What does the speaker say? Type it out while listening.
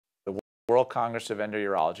World Congress of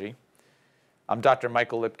Endourology. I'm Dr.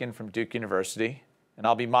 Michael Lipkin from Duke University, and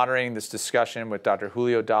I'll be moderating this discussion with Dr.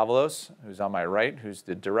 Julio Davalos, who's on my right, who's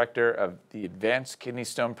the director of the Advanced Kidney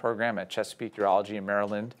Stone Program at Chesapeake Urology in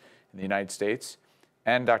Maryland in the United States,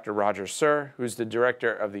 and Dr. Roger Sir, who's the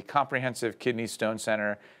director of the Comprehensive Kidney Stone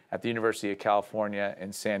Center at the University of California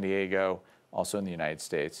in San Diego, also in the United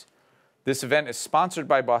States. This event is sponsored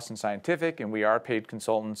by Boston Scientific, and we are paid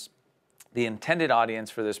consultants. The intended audience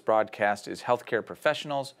for this broadcast is healthcare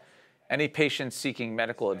professionals. Any patients seeking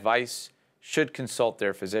medical advice should consult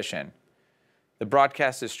their physician. The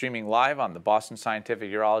broadcast is streaming live on the Boston Scientific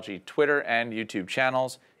Urology Twitter and YouTube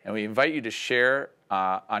channels, and we invite you to share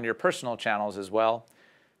on your personal channels as well.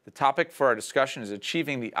 The topic for our discussion is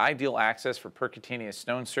achieving the ideal access for percutaneous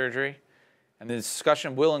stone surgery, and the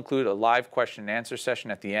discussion will include a live question and answer session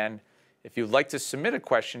at the end. If you'd like to submit a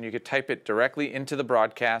question, you could type it directly into the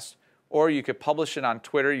broadcast, or you could publish it on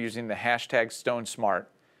Twitter using the hashtag StoneSmart.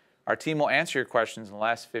 Our team will answer your questions in the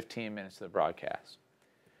last 15 minutes of the broadcast.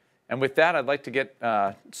 And with that, I'd like to get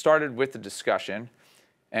started with the discussion.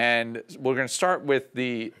 And we're going to start with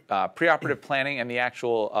the preoperative planning and the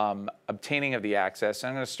actual obtaining of the access.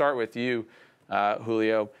 I'm going to start with you,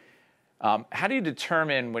 Julio. How do you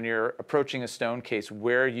determine when you're approaching a stone case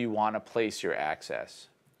where you want to place your access?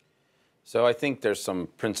 So I think there's some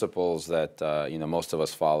principles that most of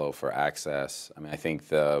us follow for access. I mean, I think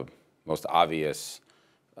the most obvious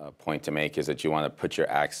point to make is that you want to put your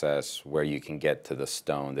access where you can get to the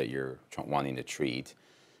stone that you're wanting to treat.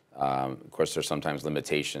 Of course, there's sometimes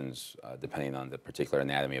limitations depending on the particular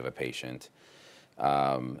anatomy of a patient.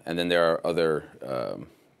 And then there are other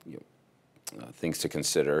things to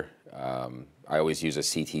consider. I always use a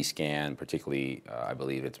CT scan, particularly I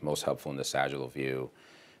believe it's most helpful in the sagittal view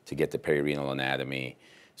to get the perirenal anatomy.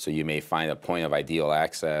 So you may find a point of ideal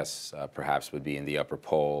access, perhaps would be in the upper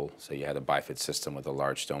pole, so you had a bifid system with a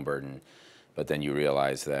large stone burden, but then you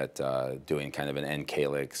realize that doing kind of an end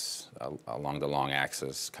calyx along the long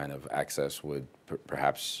axis kind of access would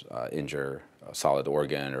perhaps injure a solid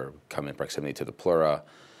organ or come in proximity to the pleura,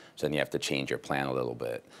 so then you have to change your plan a little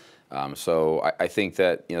bit. So I think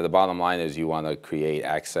that the bottom line is you want to create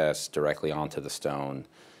access directly onto the stone,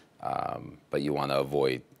 but you want to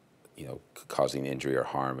avoid causing injury or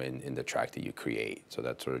harm in the tract that you create. So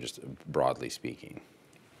that's sort of just broadly speaking.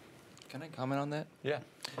 Can I comment on that? Yeah.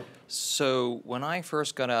 So when I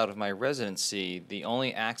first got out of my residency, the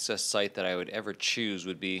only access site that I would ever choose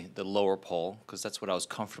would be the lower pole, because that's what I was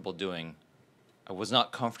comfortable doing. I was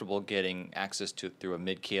not comfortable getting access to through a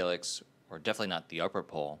mid-calyx, or definitely not the upper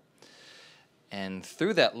pole. And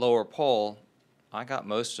through that lower pole, I got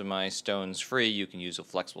most of my stones free. You can use a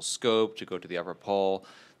flexible scope to go to the upper pole.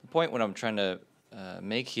 The point what I'm trying to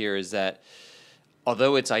make here is that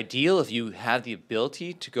although it's ideal if you have the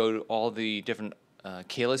ability to go to all the different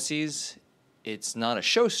calyces, it's not a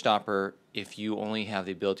showstopper if you only have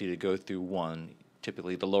the ability to go through one.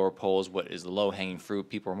 Typically the lower pole is what is the low-hanging fruit.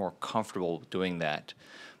 People are more comfortable doing that.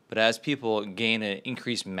 But as people gain an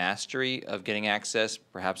increased mastery of getting access,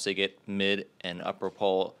 perhaps they get mid and upper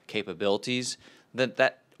pole capabilities,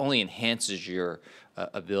 that only enhances your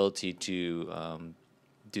ability to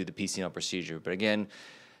do the PCNL procedure. But again,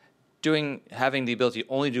 having the ability to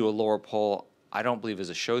only do a lower pole, I don't believe is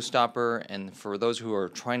a showstopper. And for those who are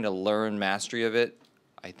trying to learn mastery of it,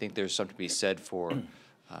 I think there's something to be said for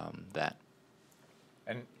that.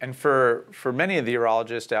 And for many of the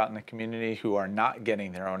urologists out in the community who are not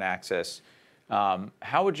getting their own access,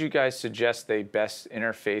 how would you guys suggest they best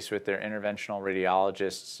interface with their interventional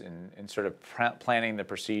radiologists in sort of planning the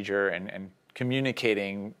procedure and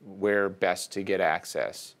communicating where best to get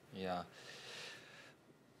access? Yeah.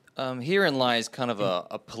 Herein lies kind of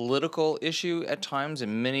a political issue at times.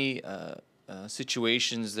 In many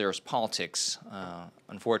situations, there's politics,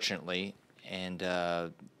 unfortunately,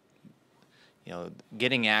 and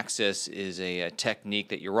getting access is a technique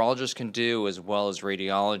that urologists can do as well as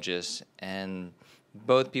radiologists, and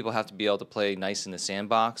both people have to be able to play nice in the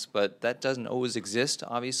sandbox, but that doesn't always exist,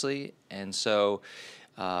 obviously, and so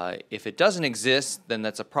if it doesn't exist, then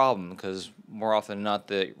that's a problem, because more often than not,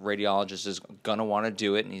 the radiologist is going to want to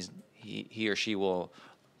do it, and he or she will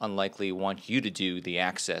unlikely want you to do the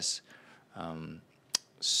access.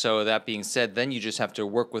 So that being said, then you just have to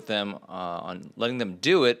work with them on letting them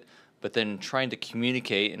do it, but then trying to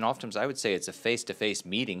communicate, and oftentimes I would say it's a face-to-face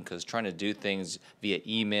meeting, because trying to do things via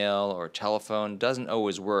email or telephone doesn't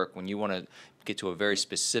always work. When you want to get to a very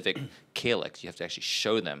specific calyx, you have to actually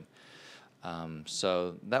show them.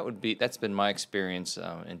 So that's been my experience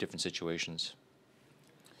in different situations.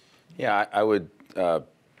 Yeah, I would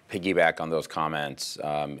piggyback on those comments.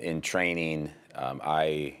 In training,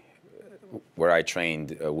 I where I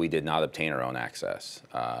trained, we did not obtain our own access.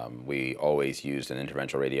 We always used an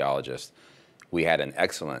interventional radiologist. We had an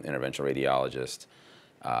excellent interventional radiologist,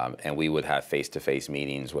 and we would have face-to-face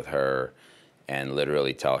meetings with her and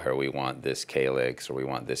literally tell her we want this calyx or we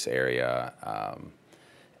want this area.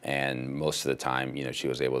 And most of the time, you know, she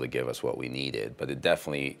was able to give us what we needed. But it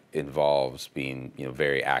definitely involves being, you know,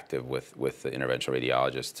 very active with the interventional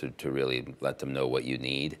radiologist to really let them know what you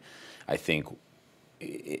need. I think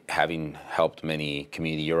having helped many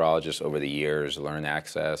community urologists over the years learn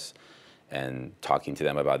access and talking to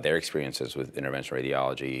them about their experiences with interventional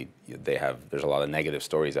radiology, there's a lot of negative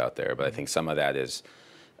stories out there, but I think some of that is,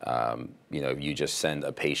 you know, you just send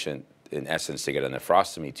a patient, in essence, to get a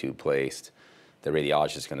nephrostomy tube placed, the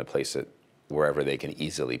radiologist is going to place it wherever they can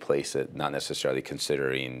easily place it, not necessarily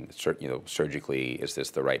considering, you know, surgically, is this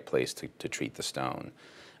the right place to treat the stone?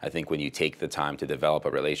 I think when you take the time to develop a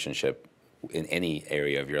relationship in any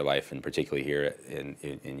area of your life, and particularly here,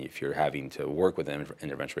 if you're having to work with an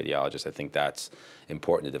interventional radiologist, I think that's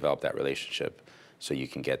important to develop that relationship so you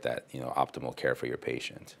can get that, you know, optimal care for your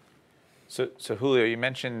patient. So Julio, you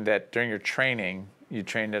mentioned that during your training, you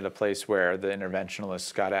trained at a place where the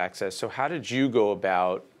interventionalists got access. So how did you go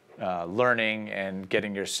about learning and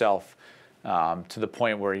getting yourself to the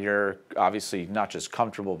point where you're obviously not just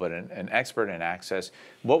comfortable, but an expert in access?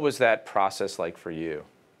 What was that process like for you?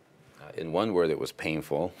 In one word, it was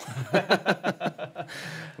painful.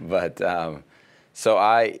 But and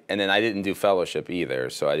then I didn't do fellowship either,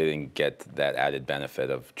 so I didn't get that added benefit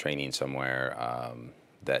of training somewhere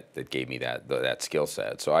that gave me that skill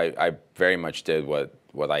set. So I very much did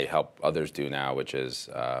what I help others do now, which is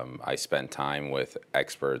I spent time with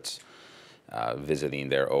experts, visiting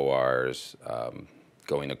their ORs,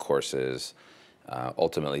 going to courses,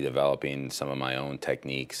 ultimately developing some of my own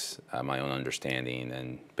techniques, my own understanding,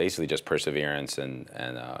 and basically just perseverance. And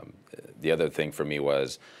the other thing for me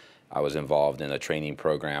was I was involved in a training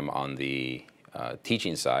program on the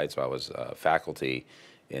teaching side, so I was faculty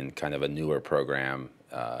in kind of a newer program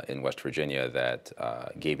in West Virginia that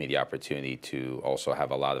gave me the opportunity to also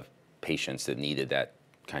have a lot of patients that needed that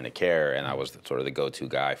kind of care, and I was sort of the go-to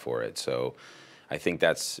guy for it. So I think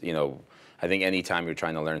that's, you know, I think anytime you're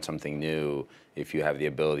trying to learn something new, if you have the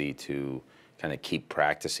ability to kind of keep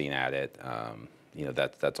practicing at it, you know,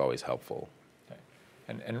 that's always helpful.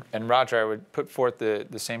 And Roger, I would put forth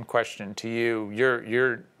the same question to you.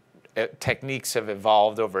 Your techniques have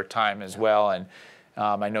evolved over time as well, and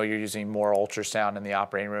I know you're using more ultrasound in the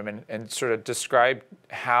operating room, and sort of describe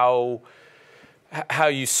how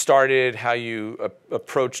you started, how you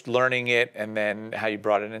approached learning it, and then how you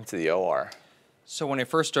brought it into the OR. So when I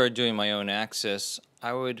first started doing my own access,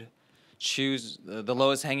 I would choose the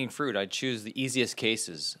lowest hanging fruit. I'd choose the easiest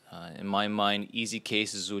cases. In my mind, easy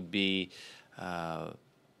cases would be not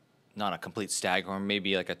a complete staghorn,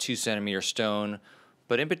 maybe like a 2-centimeter stone.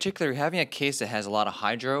 But in particular, having a case that has a lot of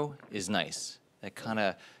hydro is nice. That kind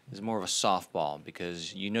of is more of a softball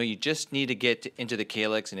because you know you just need to get into the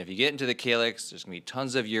calyx, and if you get into the calyx, there's going to be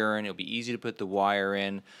tons of urine. It'll be easy to put the wire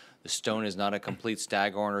in. The stone is not a complete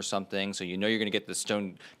staghorn or something, so you know you're going to get the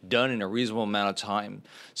stone done in a reasonable amount of time.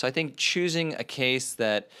 So I think choosing a case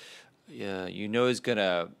that you know is going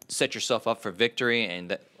to set yourself up for victory,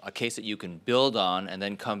 and a case that you can build on and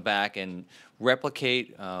then come back and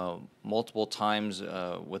replicate multiple times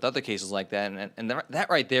with other cases like that, and that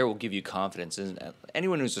right there will give you confidence. And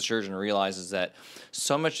anyone who's a surgeon realizes that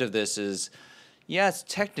so much of this is, yeah, it's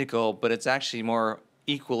technical, but it's actually more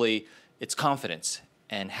equally, it's confidence.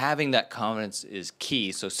 And having that confidence is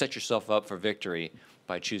key, so set yourself up for victory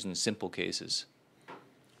by choosing simple cases.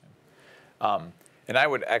 And I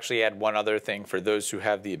would actually add one other thing for those who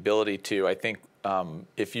have the ability to. I think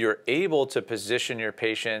if you're able to position your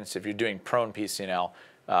patients, if you're doing prone PCNL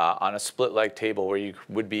on a split leg table where you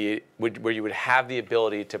would have the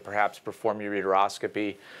ability to perhaps perform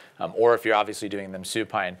ureteroscopy, or if you're obviously doing them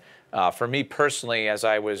supine. For me personally, as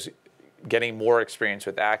I was getting more experience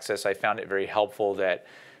with access, I found it very helpful that,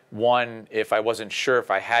 one, if I wasn't sure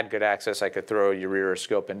if I had good access, I could throw a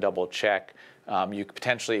ureteroscope and double check. You could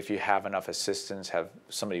potentially, if you have enough assistance, have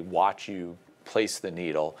somebody watch you place the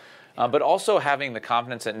needle. But also having the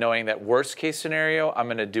confidence and knowing that worst case scenario, I'm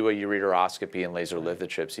going to do a ureteroscopy and laser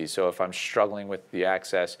lithotripsy. So if I'm struggling with the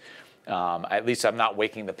access, at least I'm not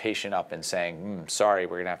waking the patient up and saying, sorry,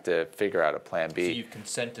 we're going to have to figure out a plan B. So you've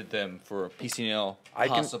consented them for a PCNL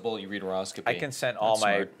possible ureteroscopy. I consent all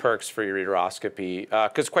my perks for ureteroscopy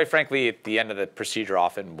because, quite frankly, at the end of the procedure,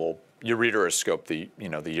 often we'll ureteroscope the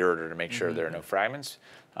ureter to make sure there are no fragments.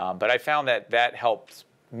 But I found that helped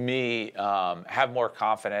me have more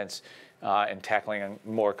confidence in tackling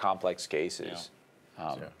more complex cases.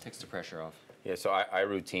 Takes the pressure off. Yeah, so I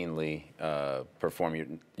routinely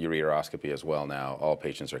perform ureteroscopy as well now. All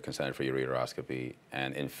patients are consented for ureteroscopy.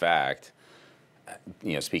 And in fact,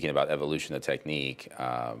 speaking about evolution of technique,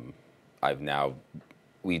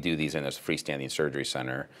 we do these in a freestanding surgery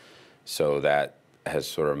center. So that has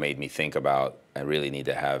sort of made me think about, I really need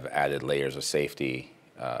to have added layers of safety,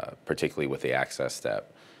 particularly with the access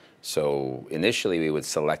step. So initially we would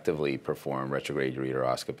selectively perform retrograde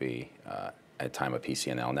ureteroscopy at time of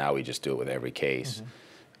PCNL. Now we just do it with every case.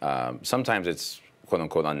 Sometimes it's quote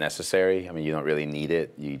unquote unnecessary. I mean, you don't really need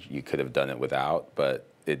it. You could have done it without, but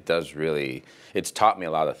it does really, it's taught me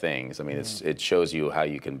a lot of things. I mean, it shows you how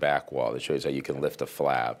you can back wall. It shows how you can lift a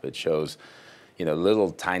flap. It shows,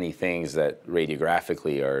 little tiny things that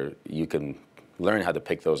radiographically you can learn how to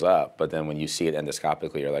pick those up. But then when you see it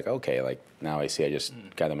endoscopically, you're like, okay, like now I see I just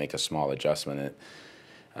got to make a small adjustment.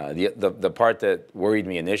 The part that worried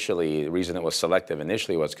me initially, the reason it was selective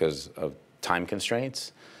initially was because of time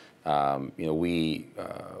constraints. We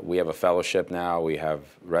have a fellowship now. We have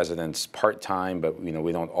residents part-time, but we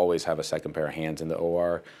don't always have a second pair of hands in the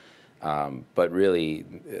OR. But really,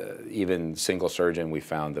 even single surgeon, we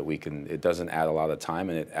found that it doesn't add a lot of time,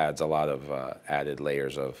 and it adds a lot of added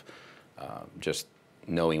layers of just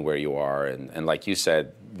knowing where you are. And like you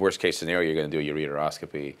said, worst case scenario, you're going to do a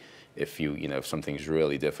ureteroscopy if something's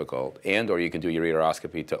really difficult, or you can do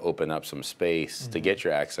ureteroscopy to open up some space to get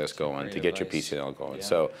your access going, to get your PCNL going. Yeah.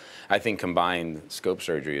 So I think combined scope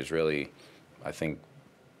surgery is really, I think,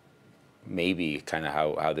 maybe kind of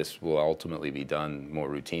how this will ultimately be done more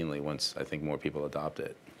routinely once I think more people adopt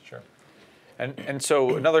it. Sure. And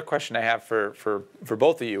so another question I have for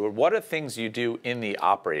both of you: what are things you do in the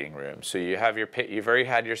operating room? So you've already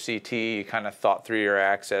had your CT, you kind of thought through your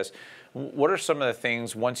access. What are some of the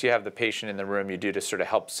things, once you have the patient in the room, you do to sort of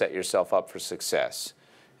help set yourself up for success?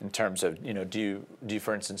 In terms of, do you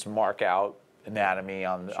for instance mark out anatomy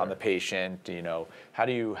on the patient? How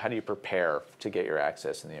do you prepare to get your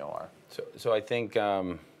access in the OR? So I think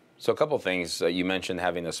a couple of things. You mentioned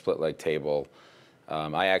having a split leg table.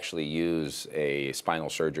 I actually use a spinal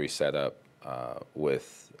surgery setup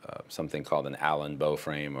with something called an Allen bow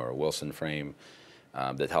frame or a Wilson frame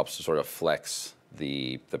that helps to sort of flex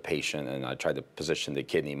the patient, and I try to position the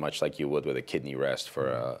kidney much like you would with a kidney rest for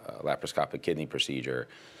a laparoscopic kidney procedure,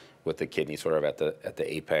 with the kidney sort of at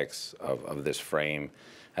the apex of this frame.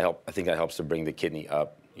 I think that helps to bring the kidney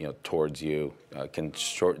up, towards you. Can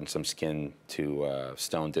shorten some skin to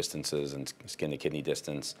stone distances and skin to kidney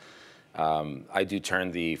distance. I do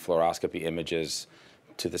turn the fluoroscopy images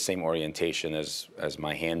to the same orientation as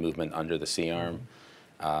my hand movement under the C-arm.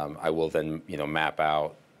 I will then map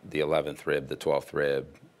out the 11th rib, the 12th rib,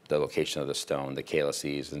 the location of the stone, the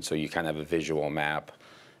calyces, and so you kind of have a visual map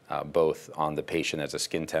both on the patient as a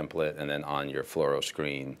skin template, and then on your fluoro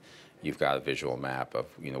screen you've got a visual map of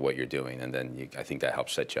what you're doing, and then I think that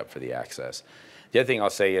helps set you up for the access. The other thing I'll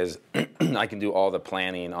say is I can do all the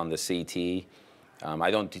planning on the CT. I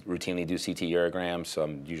don't routinely do CT urograms, so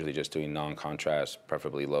I'm usually just doing non-contrast,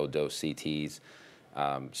 preferably low-dose CTs.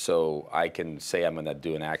 So I can say I'm going to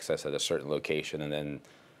do an access at a certain location and then,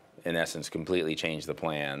 in essence, completely change the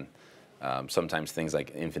plan. Sometimes things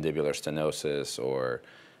like infundibular stenosis or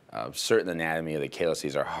certain anatomy of the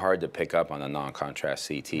calyces are hard to pick up on a non-contrast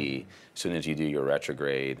CT. As soon as you do your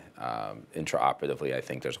retrograde, intraoperatively, I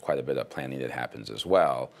think there's quite a bit of planning that happens as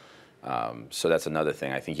well. So that's another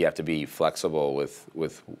thing. I think you have to be flexible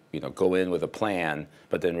with go in with a plan,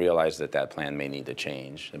 but then realize that plan may need to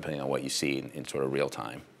change depending on what you see in sort of real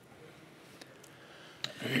time.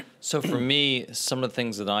 So for me, some of the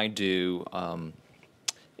things that I do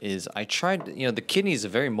is I tried, the kidney is a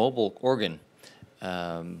very mobile organ,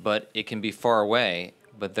 but it can be far away.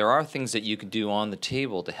 But there are things that you can do on the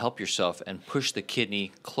table to help yourself and push the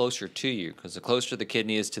kidney closer to you, because the closer the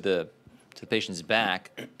kidney is to the patient's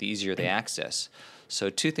back, the easier the access. So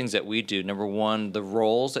two things that we do. Number one, the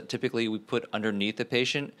rolls that typically we put underneath the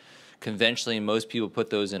patient. Conventionally, most people put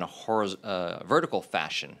those in a vertical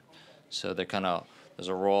fashion. So they're there's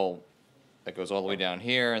a roll that goes all the way down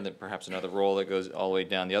here, and then perhaps another roll that goes all the way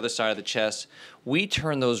down the other side of the chest. We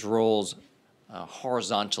turn those rolls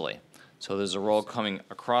horizontally. So there's a roll coming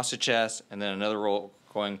across the chest, and then another roll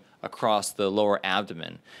going across the lower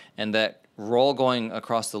abdomen. And that roll going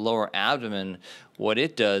across the lower abdomen, what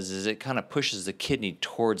it does is it kind of pushes the kidney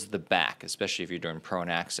towards the back, especially if you're doing prone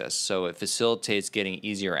access. So it facilitates getting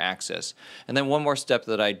easier access. And then one more step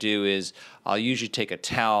that I do is I'll usually take a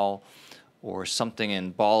towel or something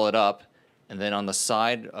and ball it up, and then on the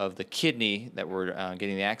side of the kidney that we're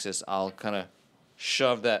getting the access, I'll kind of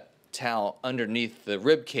shove that towel underneath the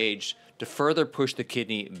rib cage to further push the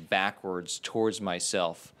kidney backwards towards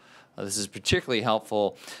myself. This is particularly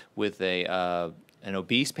helpful with an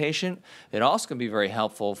obese patient. It also can be very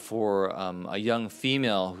helpful for a young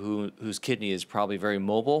female whose kidney is probably very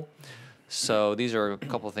mobile. So these are a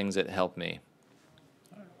couple of things that help me.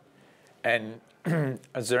 And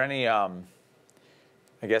is there any, I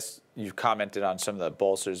guess you've commented on some of the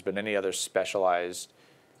bolsters, but any other specialized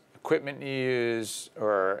equipment you use,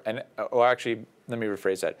 or actually, let me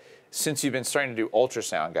rephrase that. Since you've been starting to do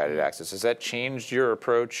ultrasound guided access, has that changed your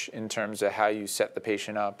approach in terms of how you set the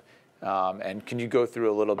patient up? And can you go through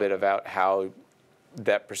a little bit about how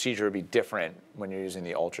that procedure would be different when you're using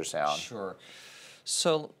the ultrasound? Sure.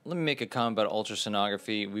 So let me make a comment about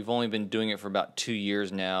ultrasonography. We've only been doing it for about 2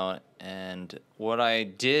 years now, and what I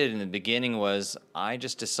did in the beginning was I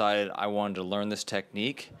just decided I wanted to learn this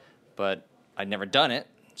technique, but I'd never done it.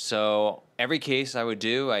 So every case I would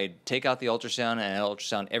do, I'd take out the ultrasound and I'd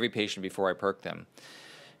ultrasound every patient before I perk them.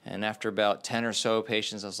 And after about 10 or so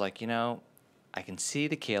patients, I was like, you know, I can see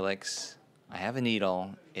the calyx. I have a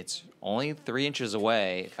needle. It's only 3 inches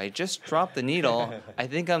away. If I just drop the needle, I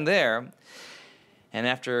think I'm there. And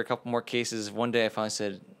after a couple more cases, one day I finally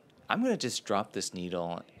said, I'm going to just drop this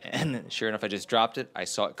needle. And sure enough, I just dropped it. I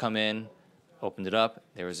saw it come in, opened it up.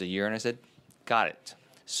 There was a urine. I said, got it.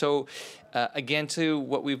 So again, to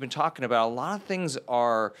what we've been talking about, a lot of things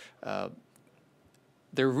are,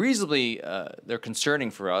 they're reasonably, they're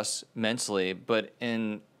concerning for us mentally, but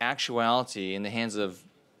in actuality, in the hands of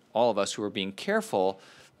all of us who are being careful,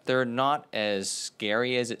 they're not as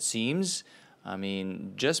scary as it seems. I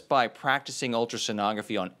mean, just by practicing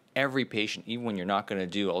ultrasonography on every patient, even when you're not going to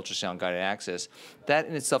do ultrasound guided access, that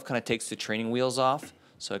in itself kind of takes the training wheels off.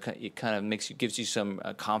 So it kind of gives you some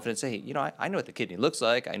confidence. Hey, you know, I know what the kidney looks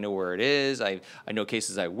like. I know where it is. I know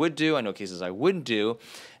cases I would do. I know cases I wouldn't do.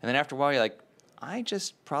 And then after a while, you're like, I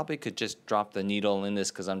just probably could just drop the needle in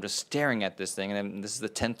this because I'm just staring at this thing. And this is the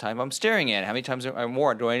 10th time I'm staring at it. How many times or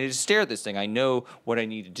more do I need to stare at this thing? I know what I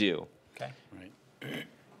need to do. Okay. Right.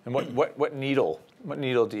 And what needle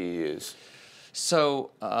do you use?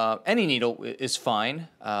 So any needle is fine,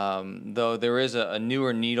 though there is a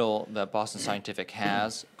newer needle that Boston Scientific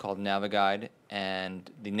has called Naviguide, and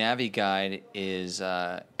the Naviguide is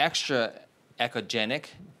extra echogenic,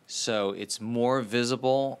 so it's more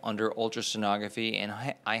visible under ultrasonography, and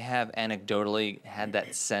I have anecdotally had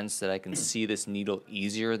that sense that I can see this needle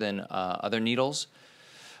easier than other needles.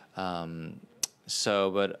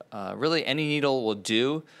 But really any needle will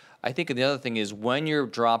do. I think the other thing is when you're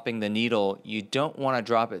dropping the needle, you don't want to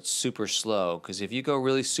drop it super slow, because if you go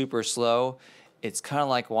really super slow, it's kind of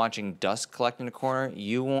like watching dust collect in a corner.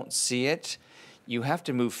 You won't see it. You have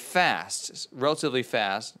to move fast, relatively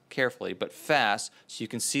fast, carefully, but fast, so you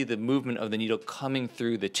can see the movement of the needle coming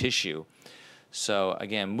through the tissue. So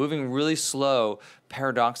again, moving really slow,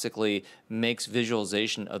 paradoxically, makes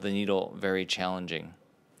visualization of the needle very challenging.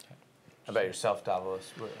 How about yourself,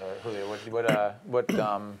 Davalos? Julio,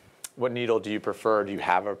 what needle do you prefer? Do you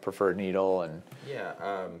have a preferred needle? And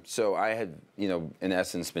yeah, so I had, in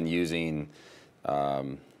essence, been using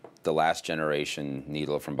the last generation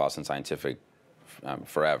needle from Boston Scientific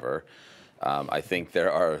forever. I think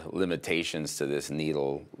there are limitations to this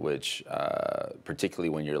needle, which, particularly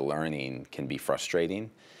when you're learning, can be frustrating.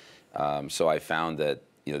 So I found that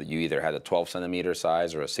you either had a 12 centimeter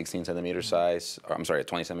size or a 16 centimeter size, or I'm sorry, a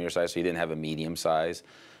 20 centimeter size, so you didn't have a medium size.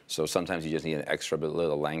 So sometimes you just need an extra bit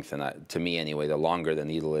little length, and to me anyway, the longer the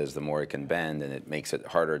needle is, the more it can bend, and it makes it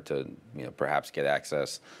harder to perhaps get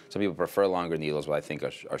access. Some people prefer longer needles, but I think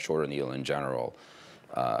a shorter needle in general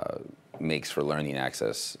makes for learning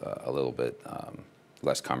access a little bit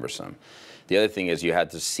less cumbersome. The other thing is you had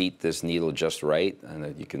to seat this needle just right,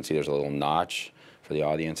 and you can see there's a little notch for the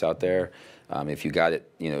audience out there. If you got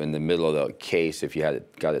it, in the middle of the case, if you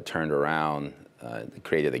got it turned around, it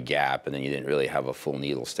created a gap, and then you didn't really have a full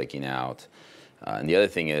needle sticking out. And the other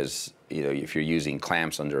thing is, if you're using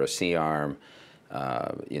clamps under a C-arm,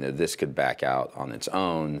 this could back out on its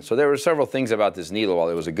own. So there were several things about this needle. While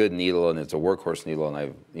it was a good needle and it's a workhorse needle, and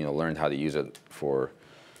I've learned how to use it for,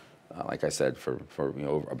 like I said, for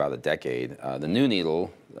about a decade. The new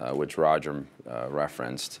needle, which Roger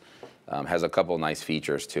referenced, has a couple nice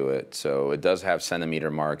features to it. So it does have centimeter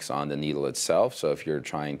marks on the needle itself. So if you're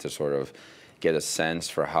trying to sort of get a sense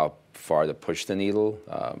for how far to push the needle,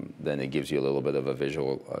 then it gives you a little bit of a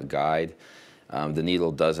visual guide. The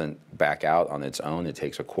needle doesn't back out on its own. It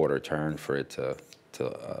takes a quarter turn for it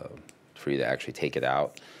for you to actually take it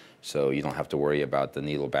out. So you don't have to worry about the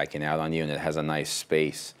needle backing out on you, and it has a nice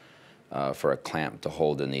space for a clamp to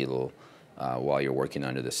hold the needle while you're working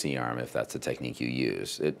under the C-arm, if that's the technique you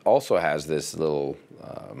use. It also has this little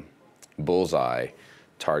bullseye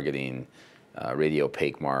targeting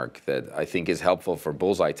radiopaque mark that I think is helpful for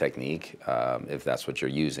bullseye technique if that's what you're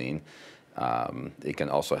using. It can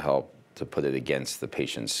also help to put it against the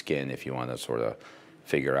patient's skin if you want to sort of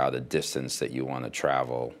figure out a distance that you want to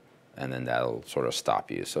travel, and then that'll sort of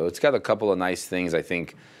stop you. So it's got a couple of nice things, I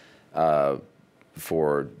think,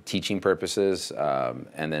 for teaching purposes,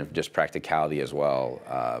 and then just practicality as well.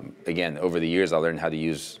 Again, over the years, I learned how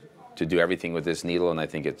to do everything with this needle, and I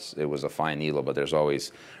think it was a fine needle, but there's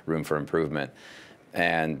always room for improvement.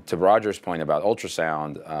 And to Roger's point about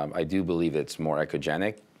ultrasound, I do believe it's more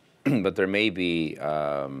echogenic, but there may be,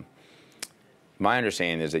 my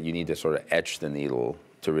understanding is that you need to sort of etch the needle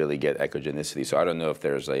to really get echogenicity. So I don't know if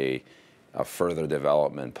there's a further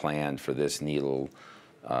development planned for this needle.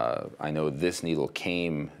 I know this needle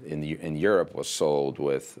came in Europe, was sold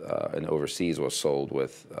with, and overseas was sold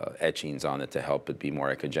with etchings on it to help it be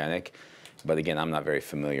more echogenic. But again, I'm not very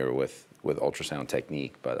familiar with ultrasound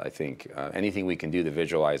technique, but I think anything we can do to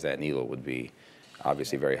visualize that needle would be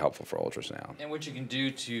obviously very helpful for ultrasound. And what you can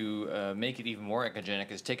do to make it even more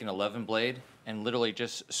echogenic is take an 11 blade and literally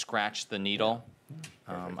just scratch the needle.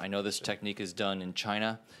 I know this technique is done in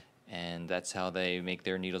China, and that's how they make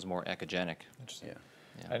their needles more echogenic. Yeah.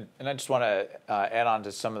 And I just want to add on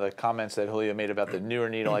to some of the comments that Julio made about the newer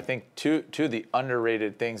needle. I think two of the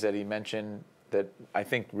underrated things that he mentioned that I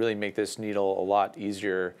think really make this needle a lot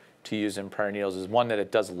easier to use in prior needles is one, that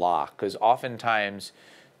it does lock, because oftentimes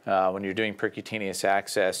when you're doing percutaneous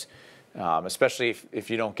access, especially if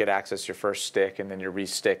you don't get access your first stick and then you're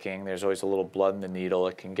resticking, there's always a little blood in the needle.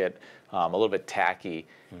 It can get a little bit tacky,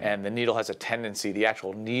 and the needle has a tendency, the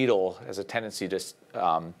actual needle has a tendency to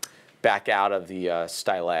back out of the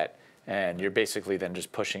stylet, and you're basically then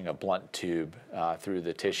just pushing a blunt tube through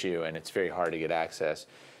the tissue, and it's very hard to get access.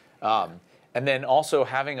 And then also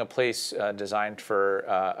having a place designed for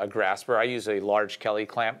a grasper. I use a large Kelly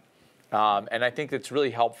clamp, and I think it's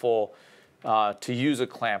really helpful to use a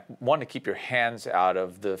clamp, one, to keep your hands out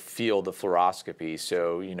of the field of fluoroscopy.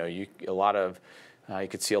 So, you know, you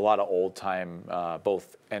could see a lot of old-time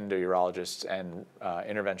both endourologists and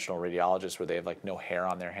interventional radiologists where they have like no hair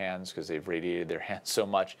on their hands because they've radiated their hands so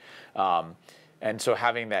much. And so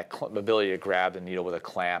having that ability to grab the needle with a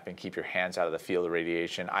clamp and keep your hands out of the field of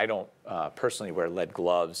radiation. I don't personally wear lead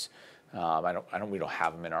gloves. We don't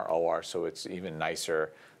have them in our OR, so it's even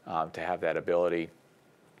nicer to have that ability.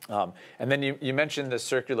 And then you mentioned the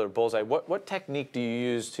circular bullseye. What technique do you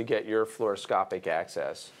use to get your fluoroscopic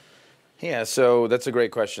access? Yeah, so that's a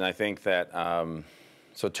great question. I think that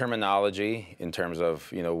so terminology in terms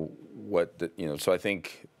of so I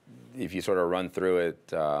think if you sort of run through it,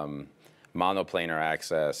 monoplanar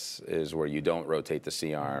access is where you don't rotate the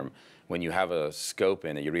C-arm. When you have a scope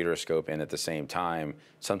in, a ureteroscope in at the same time,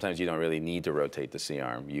 sometimes you don't really need to rotate the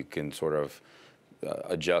C-arm. You can sort of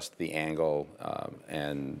adjust the angle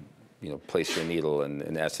and place your needle and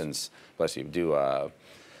in essence, do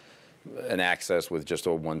an access with just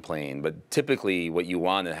one plane. But typically what you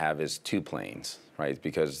want to have is two planes, right?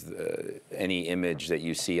 Because any image that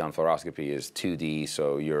you see on fluoroscopy is 2D,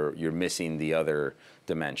 so you're missing the other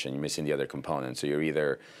dimension, you're missing the other component. So you're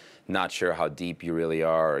either not sure how deep you really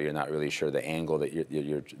are, or you're not really sure the angle that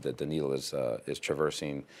that the needle is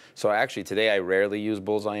traversing. So actually today I rarely use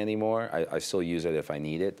bullseye anymore. I still use it if I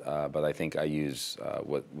need it, but I think I use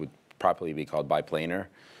what would properly be called biplanar.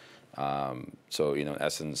 So in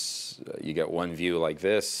essence, you get one view like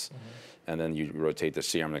this, and then you rotate the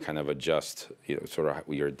C-arm to kind of adjust sort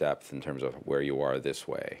of your depth in terms of where you are this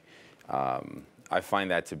way. I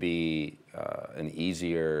find that to be an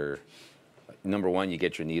easier. Number one, you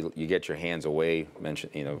get your needle, you get your hands away.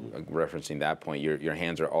 Referencing that point, your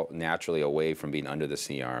hands are all naturally away from being under the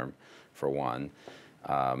C-arm, for one.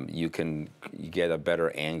 You get a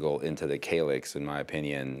better angle into the calyx, in my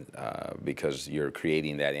opinion, because you're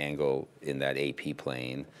creating that angle in that AP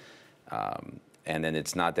plane. And then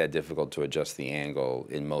it's not that difficult to adjust the angle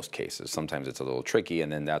in most cases. Sometimes it's a little tricky,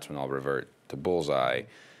 and then that's when I'll revert to bullseye,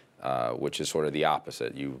 which is sort of the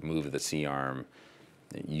opposite. You move the C-arm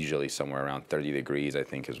usually somewhere around 30 degrees, I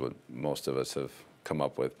think is what most of us have come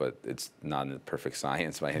up with, but it's not a perfect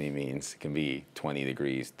science by any means. It can be 20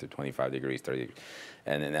 degrees to 25 degrees, 30 degrees,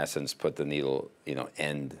 and in essence put the needle,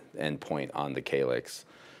 end point on the calyx.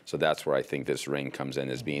 So that's where I think this ring comes in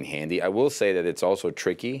as being handy. I will say that it's also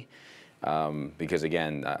tricky because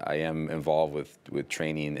again, I am involved with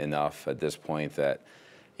training enough at this point that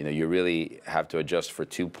you really have to adjust for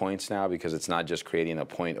 2 points now, because it's not just creating a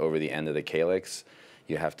point over the end of the calyx.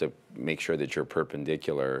 You have to make sure that you're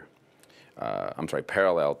parallel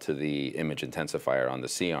to the image intensifier on the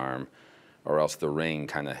C-arm, or else the ring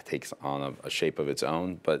kind of takes on a shape of its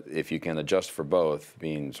own. But if you can adjust for both,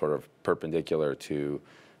 being sort of perpendicular to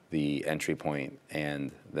the entry point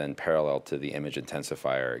and then parallel to the image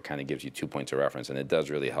intensifier, it kind of gives you 2 points of reference, and it does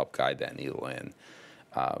really help guide that needle in.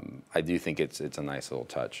 I do think it's a nice little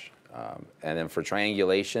touch. And then for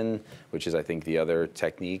triangulation, which is I think the other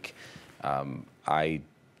technique, I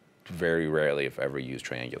very rarely, if ever, use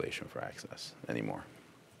triangulation for access anymore.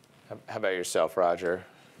 How about yourself, Roger?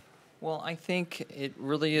 Well, I think it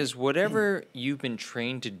really is whatever you've been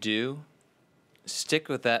trained to do, stick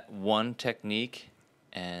with that one technique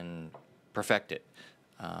and perfect it.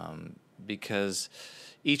 Because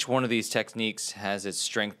each one of these techniques has its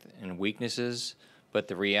strengths and weaknesses, but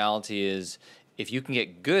the reality is if you can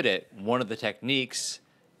get good at one of the techniques,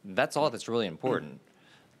 that's all that's really important.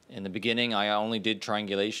 In the beginning, I only did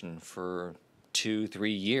triangulation for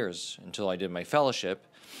 2-3 years until I did my fellowship.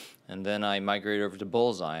 And then I migrated over to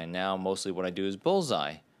bullseye, and now mostly what I do is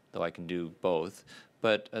bullseye, though I can do both.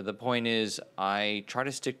 But the point is, I try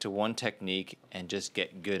to stick to one technique and just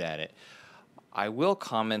get good at it. I will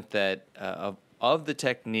comment that of the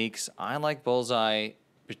techniques, I like bullseye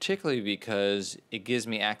particularly because it gives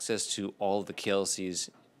me access to all of the KLCs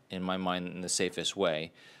in my mind in the safest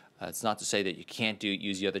way. It's not to say that you can't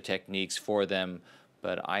use the other techniques for them,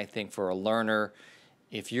 but I think for a learner,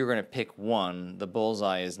 if you're going to pick one, the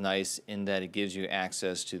bullseye is nice in that it gives you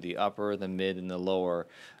access to the upper, the mid, and the lower,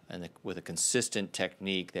 and with a consistent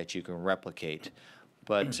technique that you can replicate.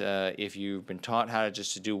 But if you've been taught how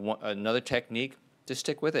to do another technique, just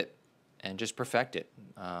stick with it and just perfect it.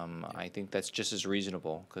 I think that's just as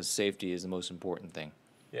reasonable because safety is the most important thing.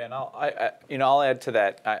 Yeah, and I'll add to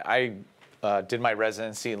that. I did my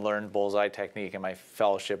residency and learned bullseye technique. In my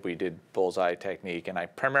fellowship, we did bullseye technique, and I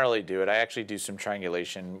primarily do it. I actually do some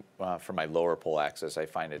triangulation for my lower pole axis. I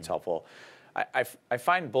find it's helpful. I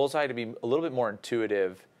find bullseye to be a little bit more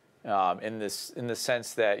intuitive in the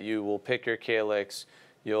sense that you will pick your calyx,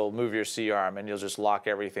 you'll move your C-arm, and you'll just lock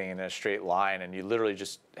everything in a straight line, and you literally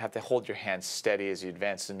just have to hold your hand steady as you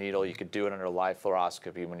advance the needle. You could do it under live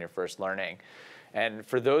fluoroscopy when you're first learning. And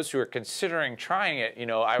for those who are considering trying it,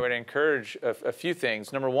 I would encourage a few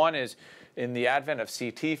things. Number one is, in the advent of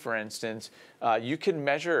CT, for instance, you can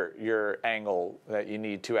measure your angle that you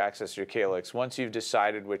need to access your calyx. Once you've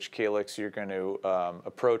decided which calyx you're going to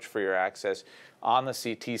approach for your access, on the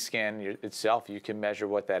CT scan itself, you can measure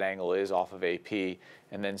what that angle is off of AP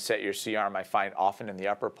and then set your C-arm. I find often in the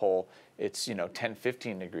upper pole, it's 10,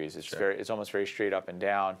 15 degrees. It's, sure. it's almost very straight up and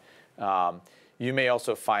down. You may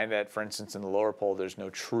also find that, for instance, in the lower pole, there's no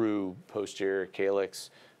true posterior calyx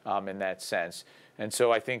in that sense. And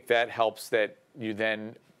so I think that helps that you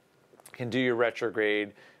then can do your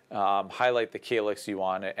retrograde, highlight the calyx you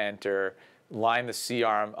want to enter, line the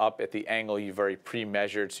C-arm up at the angle you've already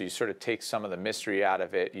pre-measured, so you sort of take some of the mystery out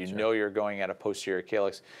of it. You sure. know you're going at a posterior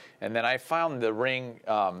calyx. And then I found the ring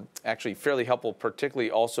actually fairly helpful,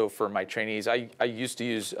 particularly also for my trainees. I used to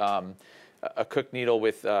use a Cook needle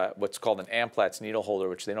with what's called an Amplatz needle holder,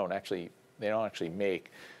 which they don't actually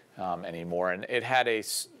make anymore. And it had a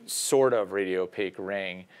sort of radiopaque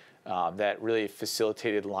ring that really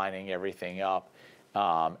facilitated lining everything up.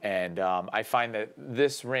 I find that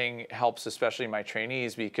this ring helps especially my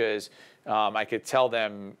trainees because I could tell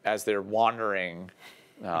them as they're wandering,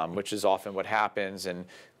 which is often what happens, and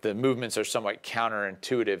the movements are somewhat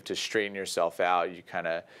counterintuitive to straighten yourself out. You kind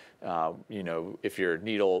of if your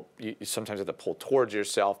needle, you sometimes have to pull towards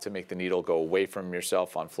yourself to make the needle go away from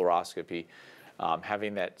yourself on fluoroscopy.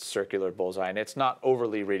 Having that circular bullseye, and it's not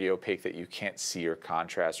overly radiopaque that you can't see or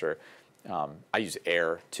contrast, or I use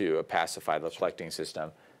air to pacify the collecting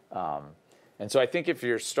system. And so I think if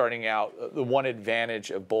you're starting out, the one advantage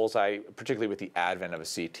of bullseye, particularly with the advent of a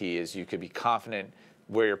CT, is you could be confident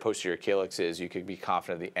where your posterior calyx is, you could be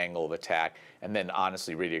confident of the angle of attack, and then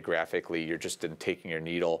honestly, radiographically, you're just taking your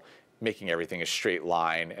needle, making everything a straight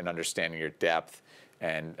line, and understanding your depth.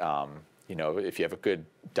 And if you have a good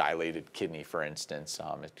dilated kidney, for instance,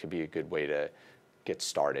 it could be a good way to get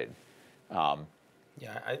started.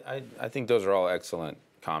 Yeah, I think those are all excellent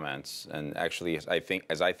comments. And actually,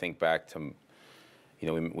 as I think back to,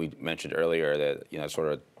 we mentioned earlier that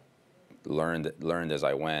sort of learned as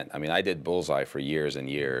I went. I mean, I did bullseye for years and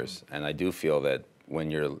years, and I do feel that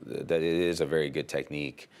that it is a very good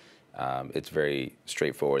technique. It's very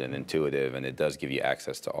straightforward and intuitive, and it does give you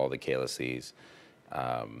access to all the calyces.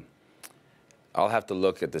 I'll have to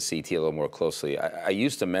look at the CT a little more closely. I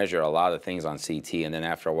used to measure a lot of things on CT, and then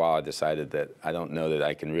after a while I decided that I don't know that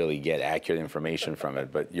I can really get accurate information from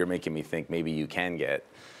it, but you're making me think maybe you can get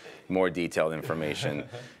more detailed information,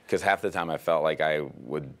 because half the time I felt like I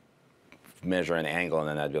would measure an angle, and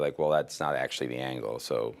then I'd be like, well, that's not actually the angle.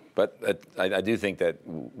 So, but I do think that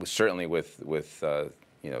certainly with 3D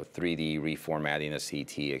reformatting a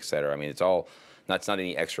CT, et cetera. I mean, it's not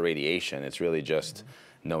any extra radiation. It's really just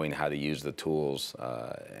knowing how to use the tools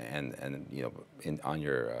and on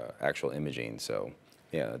your actual imaging. So,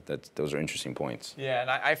 yeah, those are interesting points. Yeah, and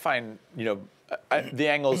I find the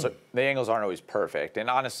angles aren't always perfect, and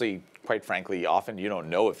honestly, quite frankly, often you don't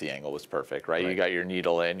know if the angle was perfect, right? You got your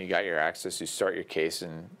needle in, you got your access, you start your case,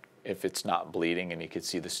 and if it's not bleeding and you can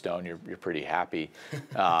see the stone, you're pretty happy.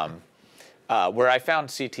 Where I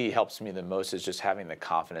found CT helps me the most is just having the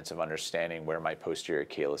confidence of understanding where my posterior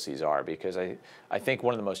calyces are, because I think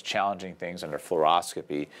one of the most challenging things under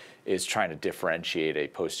fluoroscopy is trying to differentiate a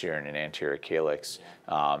posterior and an anterior calyx,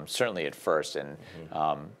 certainly at first. And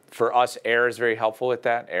for us, air is very helpful with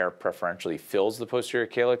that. Air preferentially fills the posterior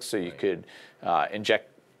calyx, so you could inject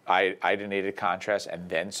iodinated contrast and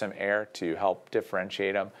then some air to help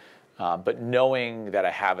differentiate them. But knowing that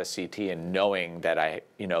I have a CT and knowing that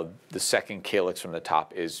the second calyx from the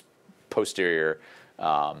top is posterior,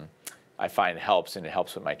 I find helps, and it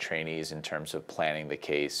helps with my trainees in terms of planning the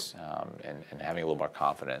case and having a little more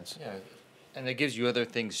confidence. Yeah, and it gives you other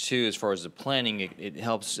things too as far as the planning. It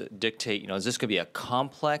helps dictate, is this going to be a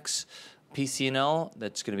complex PCNL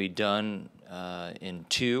that's going to be done in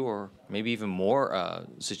 2 or maybe even more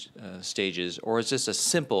stages, or is this a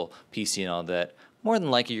simple PCNL that more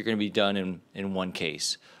than likely you're going to be done in one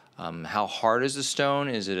case? How hard is the stone?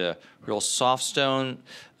 Is it a real soft stone?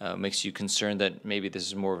 Makes you concerned that maybe this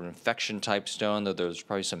is more of an infection type stone, though there's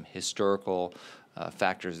probably some historical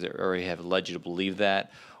factors that already have led you to believe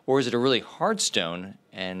that. Or is it a really hard stone,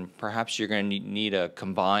 and perhaps you're going to need a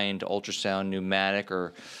combined ultrasound, pneumatic,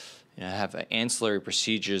 or have ancillary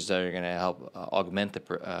procedures that are going to help augment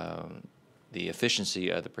the efficiency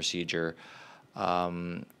of the procedure.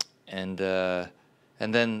 And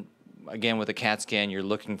then, again, with a CAT scan, you're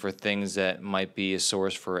looking for things that might be a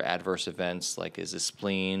source for adverse events, like is the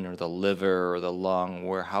spleen or the liver or the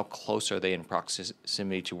lung, how close are they in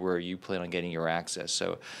proximity to where you plan on getting your access?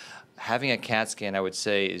 So having a CAT scan, I would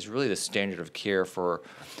say, is really the standard of care for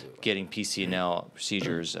getting PCNL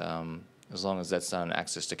procedures, as long as that's not an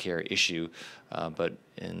access to care issue. But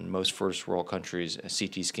in most first world countries, a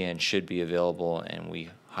CT scan should be available, and we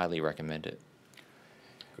highly recommend it.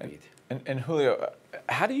 Great. And Julio,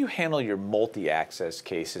 how do you handle your multi-access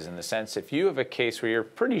cases, in the sense, if you have a case where you're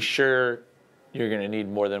pretty sure you're going to need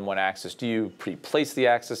more than one access, do you pre-place the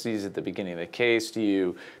accesses at the beginning of the case? Do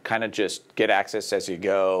you kind of just get access as you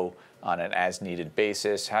go on an as-needed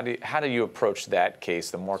basis? How do you approach that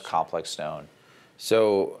case, the more complex stone?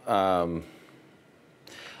 So,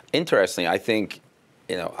 interestingly, I think,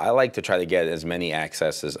 I like to try to get as many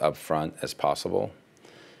accesses up front as possible.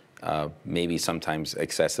 Maybe sometimes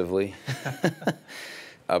excessively.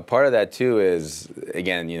 Part of that too is,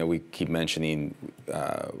 again, we keep mentioning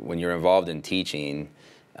when you're involved in teaching,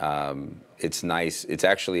 it's nice. It's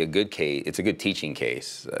actually a good case. It's a good teaching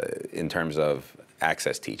case in terms of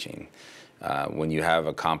access teaching. When you have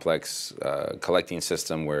a complex collecting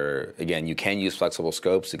system where, again, you can use flexible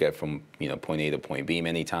scopes to get from point A to point B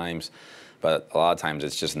many times, but a lot of times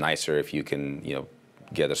it's just nicer if you can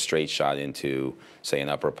get a straight shot into, say, an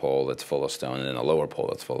upper pole that's full of stone and then a lower pole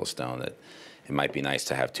that's full of stone. It might be nice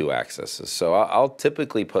to have 2 accesses. So I'll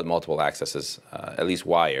typically put multiple accesses, at least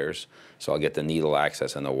wires. So I'll get the needle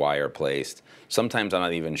access and the wire placed. Sometimes I'm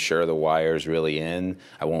not even sure the wire's really in.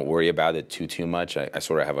 I won't worry about it too much. I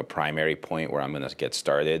sort of have a primary point where I'm going to get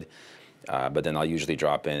started. But then I'll usually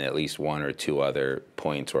drop in at least 1 or 2 other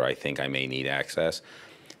points where I think I may need access.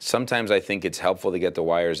 Sometimes I think it's helpful to get the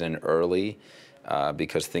wires in early,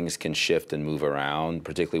 because things can shift and move around,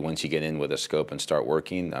 particularly once you get in with a scope and start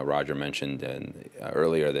working. Roger mentioned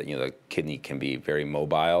earlier that the kidney can be very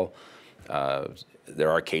mobile. There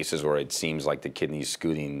are cases where it seems like the kidney's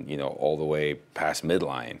scooting all the way past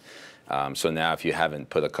midline. So now if you haven't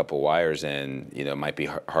put a couple wires in, it might be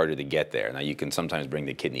harder to get there. Now you can sometimes bring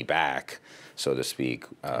the kidney back, so to speak.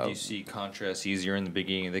 Do you see contrast easier in the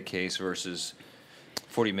beginning of the case versus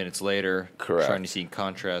 40 minutes later? Correct. Trying to see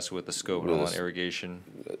contrast with the scope and all that irrigation.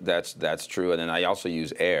 That's true. And then I also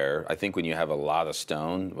use air. I think when you have a lot of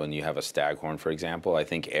stone, when you have a staghorn, for example, I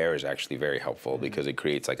think air is actually very helpful because it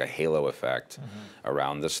creates like a halo effect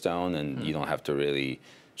around the stone, and you don't have to really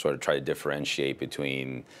sort of try to differentiate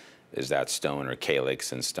between is that stone or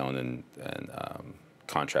calyx, and stone and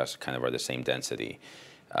contrast kind of are the same density.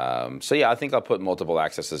 So yeah, I think I'll put multiple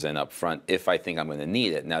accesses in up front if I think I'm going to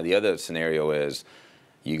need it. Now the other scenario is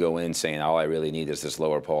you go in saying all I really need is this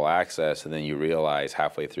lower pole access, and then you realize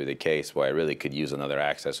halfway through the case, well, I really could use another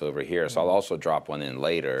access over here. So I'll also drop one in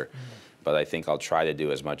later. but I think I'll try to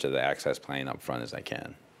do as much of the access planning up front as I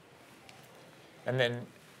can. And then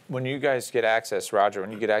when you guys get access, Roger,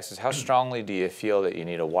 when you get access, how strongly do you feel that you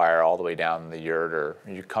need a wire all the way down the ureter?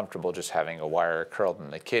 Are you comfortable just having a wire curled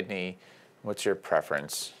in the kidney? What's your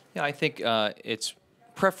preference? Yeah, I think it's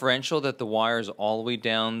preferential that the wire is all the way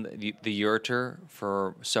down the ureter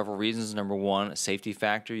for several reasons. Number one, a safety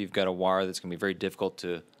factor. You've got a wire that's going to be very difficult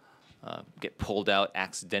to get pulled out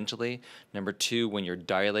accidentally. Number two, when you're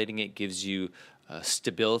dilating it, gives you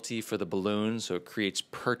stability for the balloon, so it creates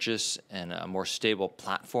purchase and a more stable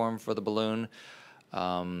platform for the balloon.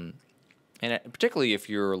 And particularly if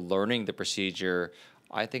you're learning the procedure,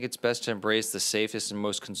 I think it's best to embrace the safest and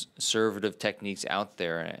most conservative techniques out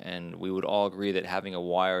there. And we would all agree that having a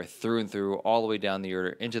wire through and through, all the way down the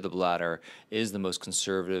ureter into the bladder, is the most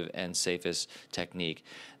conservative and safest technique.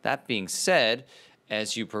 That being said,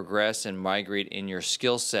 as you progress and migrate in your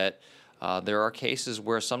skill set, there are cases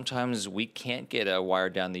where sometimes we can't get a wire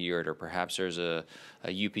down the ureter. Perhaps there's a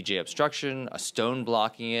UPJ obstruction, a stone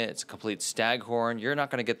blocking it, it's a complete staghorn. You're not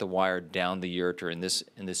going to get the wire down the ureter in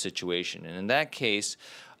this situation. And in that case,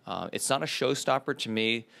 it's not a showstopper to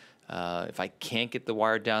me. If I can't get the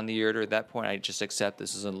wire down the ureter, at that point I just accept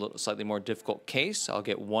this is a slightly more difficult case. I'll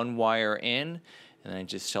get one wire in, and I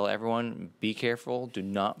just tell everyone, be careful, do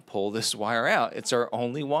not pull this wire out. It's our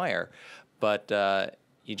only wire. But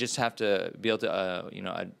you just have to be able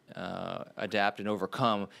to, adapt and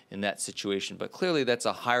overcome in that situation. But clearly, that's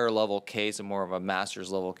a higher level case, and more of a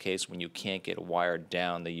master's level case when you can't get a wire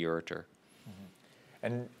down the ureter.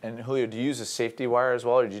 And Julio, do you use a safety wire as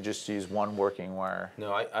well, or do you just use one working wire?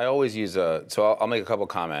 No, I always use a, so I'll make a couple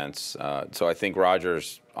comments. So I think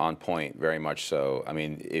Roger's on point, very much so. I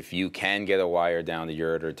mean, if you can get a wire down the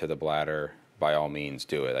ureter to the bladder, by all means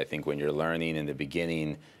do it. I think when you're learning in the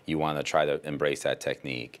beginning, you want to try to embrace that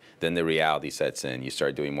technique. Then the reality sets in. You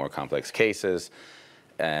start doing more complex cases.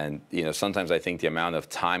 And sometimes I think the amount of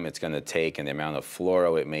time it's going to take and the amount of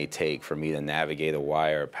fluoro it may take for me to navigate a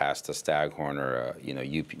wire past a staghorn or a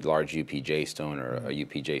large UPJ stone or a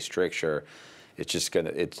UPJ stricture,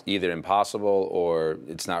 it's either impossible or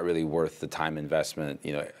it's not really worth the time investment.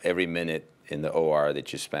 Every minute in the OR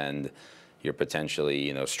that you spend, you're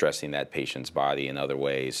potentially stressing that patient's body in other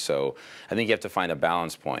ways. So I think you have to find a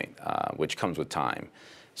balance point, which comes with time.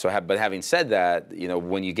 But having said that,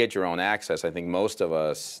 when you get your own access, I think most of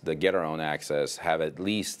us that get our own access have at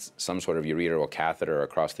least some sort of ureteral catheter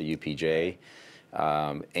across the UPJ,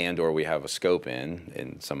 and or we have a scope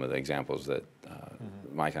in some of the examples that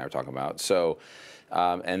Mike and I were talking about. So,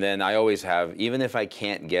 and then I always have, even if I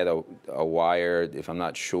can't get a wire, if I'm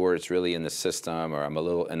not sure it's really in the system, or I'm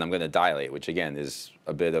going to dilate, which again is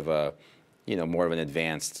a bit of a, more of an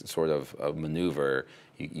advanced sort of maneuver.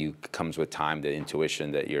 You comes with time, the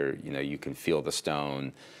intuition that you can feel the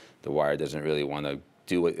stone. The wire doesn't really want to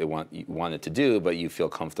do what you want it to do, but you feel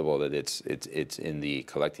comfortable that it's in the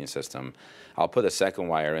collecting system. I'll put a second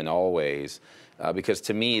wire in always, because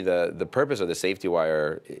to me the purpose of the safety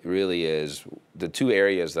wire really is the two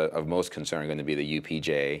areas of most concern are going to be the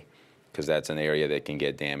UPJ, because that's an area that can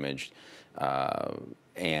get damaged,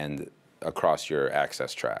 and across your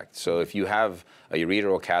access tract. So if you have a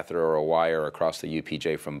ureteral catheter or a wire across the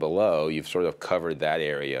UPJ from below, you've sort of covered that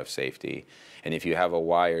area of safety. And if you have a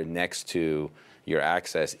wire next to your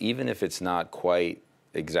access, even if it's not quite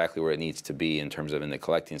exactly where it needs to be in terms of in the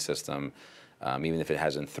collecting system, even if it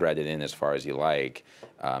hasn't threaded in as far as you like,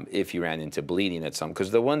 if you ran into bleeding at some,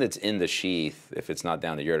 because the one that's in the sheath, if it's not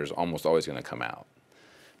down the ureter, is almost always going to come out.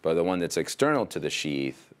 But the one that's external to the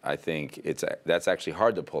sheath, I think that's actually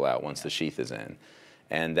hard to pull out once the sheath is in.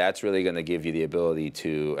 And that's really going to give you the ability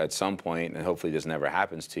to, at some point, and hopefully this never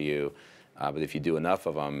happens to you, but if you do enough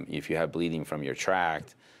of them, if you have bleeding from your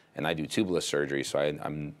tract, and I do tubeless surgery, so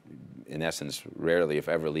I'm, in essence, rarely, if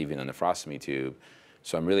ever, leaving a nephrostomy tube.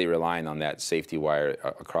 So I'm really relying on that safety wire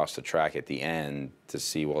across the tract at the end to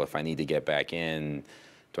see, well, if I need to get back in,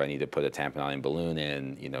 do I need to put a tamponade balloon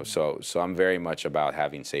in? So I'm very much about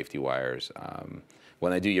having safety wires.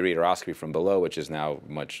 When I do ureteroscopy from below, which is now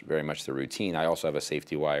very much the routine, I also have a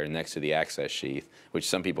safety wire next to the access sheath, which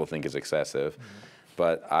some people think is excessive.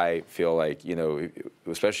 But I feel like,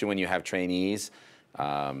 especially when you have trainees,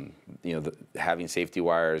 having safety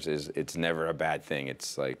wires it's never a bad thing.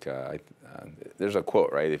 It's like, there's a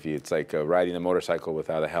quote, right? It's like riding a motorcycle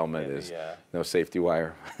without a helmet is no safety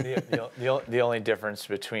wire. The only difference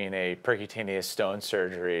between a percutaneous stone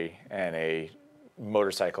surgery and a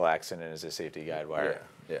motorcycle accident is a safety guide wire.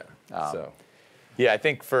 Yeah, I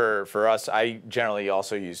think for us, I generally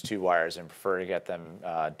also use 2 wires and prefer to get them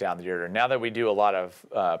down the ureter. Now that we do a lot of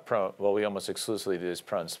we almost exclusively do this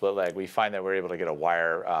prone split leg, we find that we're able to get a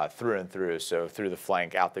wire through and through, so through the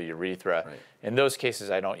flank, out the urethra. Right. In those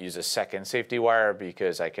cases, I don't use a second safety wire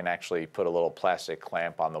because I can actually put a little plastic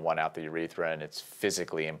clamp on the one out the urethra, and it's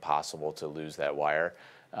physically impossible to lose that wire.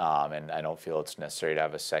 And I don't feel it's necessary to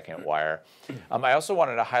have a second wire. I also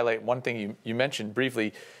wanted to highlight one thing you mentioned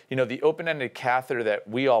briefly. You know, the open-ended catheter that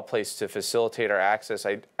we all place to facilitate our access,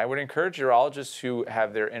 I would encourage urologists who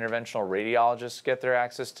have their interventional radiologists get their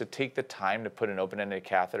access to take the time to put an open-ended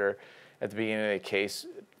catheter at the beginning of the case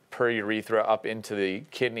per urethra up into the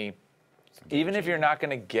kidney. Even if you're not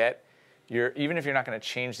going to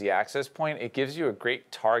change the access point, it gives you a great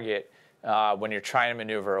target when you're trying to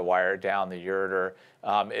maneuver a wire down the ureter.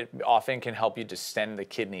 It often can help you distend the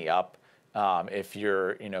kidney up if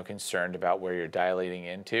you're concerned about where you're dilating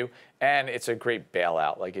into, and it's a great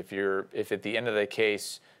bailout. Like if at the end of the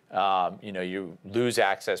case you lose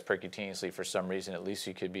access percutaneously for some reason, at least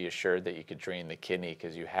you could be assured that you could drain the kidney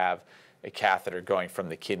because you have a catheter going from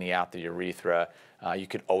the kidney out the urethra. You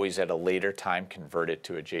could always at a later time convert it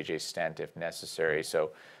to a JJ stent if necessary.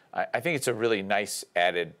 So I think it's a really nice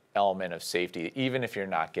added element of safety, even if you're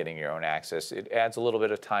not getting your own access. It adds a little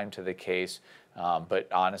bit of time to the case,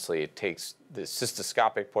 but honestly, the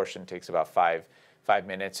cystoscopic portion takes about five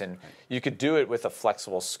minutes, and you could do it with a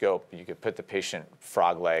flexible scope. You could put the patient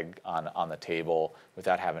frog leg on the table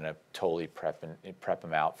without having to totally prep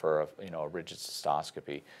them out for a rigid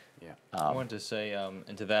cystoscopy. Yeah. I wanted to say,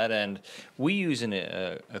 and to that end, we use an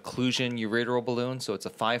occlusion ureteral balloon, so it's a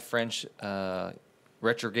 5 French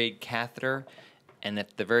retrograde catheter, and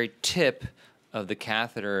at the very tip of the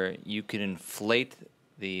catheter, you can inflate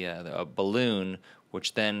the balloon,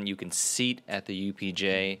 which then you can seat at the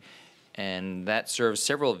UPJ, and that serves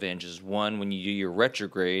several advantages. One, when you do your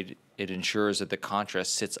retrograde, it ensures that the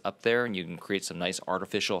contrast sits up there, and you can create some nice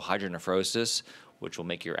artificial hydronephrosis, which will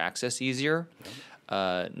make your access easier.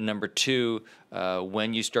 Number 2,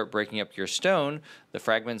 when you start breaking up your stone, the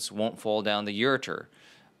fragments won't fall down the ureter.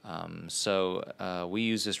 So we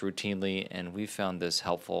use this routinely, and we found this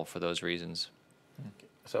helpful for those reasons.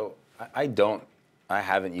 So I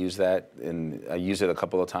haven't used that, and I used it a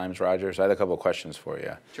couple of times, Roger. So I had a couple of questions for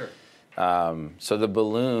you. Sure. So the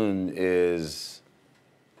balloon is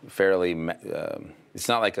fairly, it's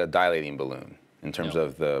not like a dilating balloon in terms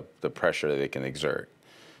of the pressure that it can exert.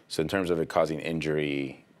 So in terms of it causing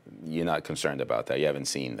injury, you're not concerned about that. You haven't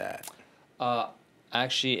seen that.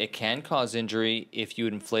 Actually, it can cause injury if you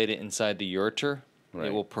inflate it inside the ureter. Right.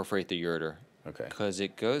 It will perforate the ureter. Okay. Because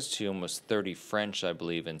it goes to almost 30 French, I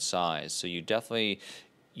believe, in size. So you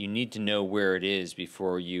need to know where it is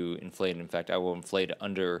before you inflate it. In fact, I will inflate it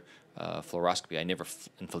under fluoroscopy. I never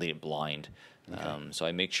inflate it blind. Okay. So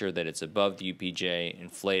I make sure that it's above the UPJ,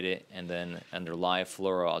 inflate it, and then under live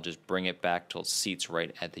fluoro, I'll just bring it back till it seats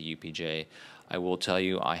right at the UPJ. I will tell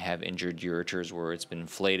you, I have injured ureters where it's been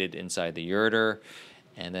inflated inside the ureter,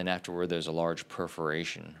 and then afterward there's a large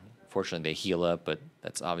perforation. Fortunately, they heal up, but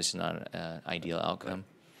that's obviously not an ideal outcome.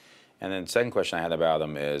 And then second question I had about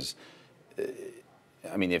them is,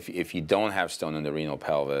 I mean, if you don't have stone in the renal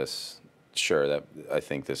pelvis, sure, that I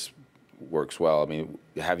think this works well. I mean,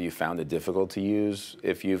 have you found it difficult to use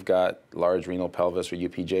if you've got large renal pelvis or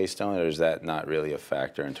UPJ stone, or is that not really a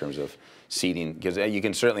factor in terms of seating? Because you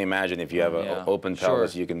can certainly imagine if you have an open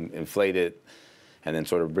pelvis, you can inflate it and then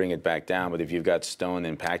sort of bring it back down. But if you've got stone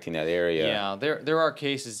impacting that area, yeah, there are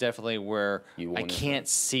cases definitely where I can't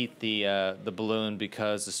seat the balloon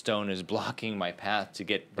because the stone is blocking my path to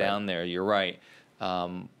get down there. You're right.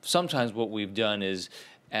 Sometimes what we've done is,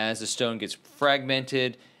 as the stone gets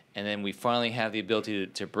fragmented, and then we finally have the ability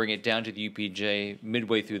to bring it down to the UPJ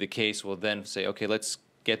midway through the case, we'll then say, okay, let's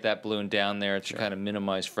get that balloon down there to kind of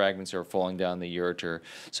minimize fragments that are falling down the ureter.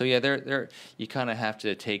 So yeah, you kind of have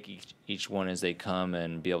to take each one as they come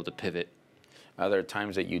and be able to pivot. Are there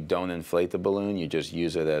times that you don't inflate the balloon? You just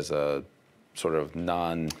use it as a sort of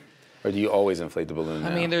or do you always inflate the balloon now?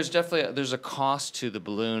 I mean, there's a cost to the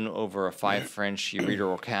balloon over a 5 French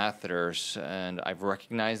ureteral catheters, and I've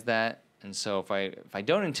recognized that. And so if I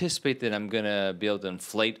don't anticipate that I'm going to be able to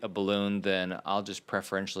inflate a balloon, then I'll just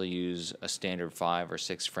preferentially use a standard 5 or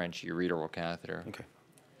 6 French ureteral catheter. Okay.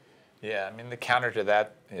 Yeah, I mean, the counter to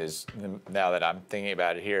that is, now that I'm thinking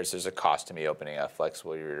about it here, is there's a cost to me opening a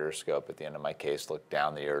flexible ureteroscope at the end of my case, look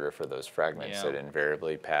down the ureter for those fragments that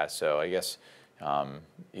invariably pass. So I guess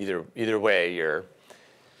either way, you're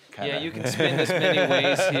kind of... Yeah, you can spin this many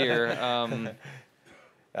ways here.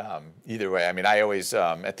 Either way, I mean, I always,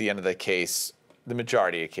 at the end of the case, the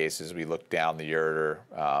majority of cases, we look down the ureter,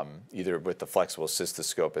 either with the flexible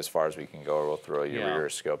cystoscope as far as we can go, or we'll throw a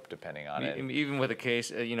ureteroscope depending on it. Even with a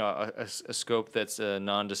case, a scope that's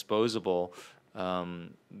non-disposable,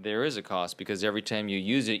 there is a cost, because every time you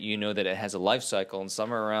use it, you know that it has a life cycle, and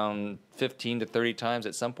somewhere around 15 to 30 times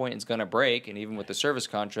at some point it's going to break, and even with the service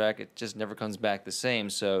contract, it just never comes back the same.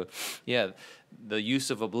 So, yeah, the use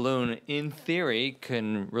of a balloon, in theory,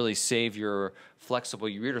 can really save your flexible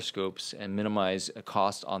ureteroscopes and minimize a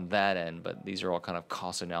cost on that end, but these are all kind of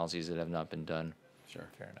cost analyses that have not been done. Sure,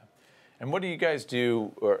 fair enough. And what do you guys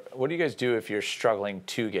do, or what do you guys do if you're struggling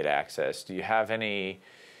to get access? Do you have any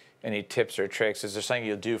tips or tricks? Is there something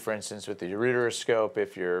you'll do, for instance, with the ureteroscope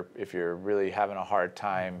if you're really having a hard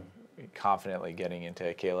time confidently getting into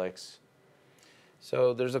a calyx?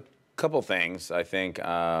 So there's a couple things, I think.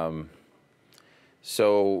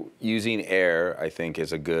 So using air, I think,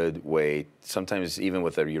 is a good way. Sometimes even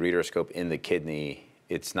with a ureteroscope in the kidney,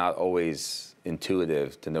 it's not always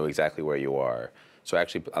intuitive to know exactly where you are. So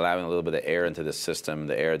actually allowing a little bit of air into the system,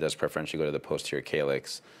 the air does preferentially go to the posterior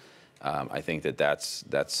calyx. I think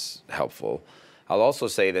that's helpful. I'll also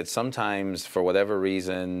say that sometimes, for whatever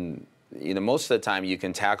reason, most of the time you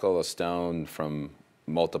can tackle a stone from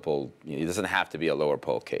multiple. It doesn't have to be a lower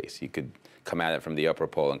pole case. You could come at it from the upper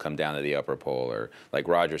pole and come down to the upper pole, or like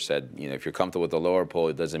Roger said, if you're comfortable with the lower pole,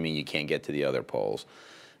 it doesn't mean you can't get to the other poles.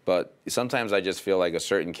 But sometimes I just feel like a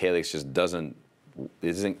certain calyx just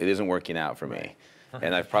isn't working out for me.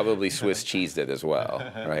 And I've probably Swiss cheesed it as well,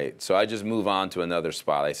 right? So I just move on to another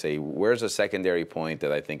spot. I say, where's a secondary point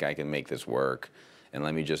that I think I can make this work? And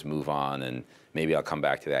let me just move on, and maybe I'll come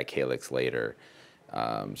back to that calyx later.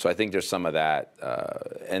 So I think there's some of that.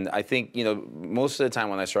 And I think, most of the time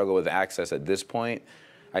when I struggle with access at this point,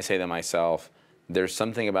 I say to myself, there's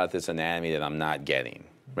something about this anatomy that I'm not getting,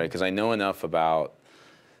 right? Because I know enough about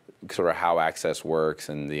sort of how access works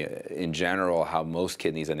and in general how most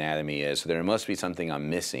kidneys anatomy is. So there must be something I'm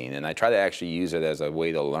missing, and I try to actually use it as a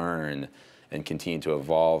way to learn and continue to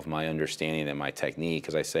evolve my understanding and my technique,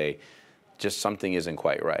 because I say just something isn't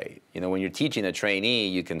quite right. When you're teaching a trainee,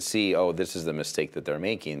 you can see, oh, this is the mistake that they're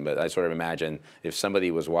making, but I sort of imagine if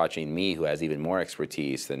somebody was watching me who has even more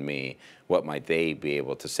expertise than me, what might they be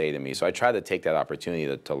able to say to me? So I try to take that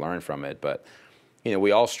opportunity to learn from it, but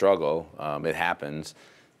we all struggle. It happens.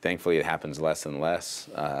 Thankfully, it happens less and less.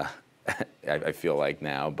 I feel like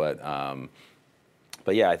now, but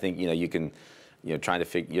yeah, I think you can, trying to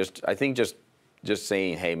figure. I think just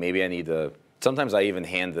saying, hey, maybe I need to. Sometimes I even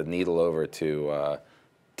hand the needle over to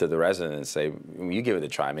the resident and say, you give it a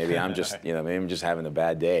try. Maybe I'm just maybe I'm just having a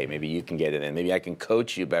bad day. Maybe you can get it in. Maybe I can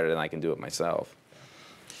coach you better than I can do it myself.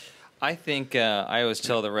 I think I always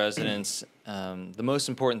tell the residents the most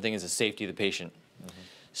important thing is the safety of the patient.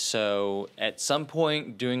 So at some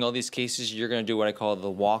point during all these cases, you're going to do what I call the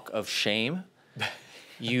walk of shame.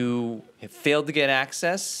 You have failed to get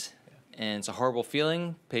access, and it's a horrible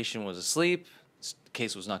feeling. Patient was asleep, the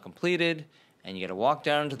case was not completed, and you got to walk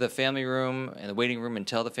down to the family room and the waiting room and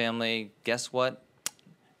tell the family, guess what?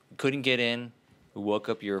 We couldn't get in. We woke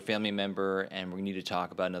up your family member, and we need to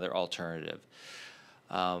talk about another alternative.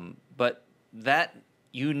 But that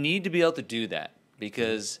you need to be able to do that,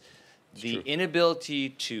 because the inability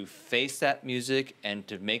to face that music and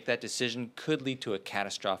to make that decision could lead to a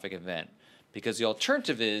catastrophic event. Because the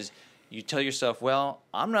alternative is you tell yourself, well,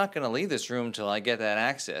 I'm not going to leave this room until I get that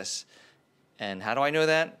access. And how do I know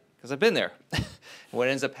that? Because I've been there. What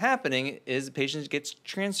ends up happening is the patient gets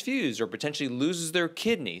transfused or potentially loses their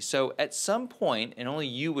kidney. So at some point, and only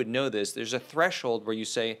you would know this, there's a threshold where you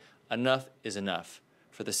say, enough is enough.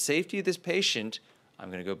 For the safety of this patient, I'm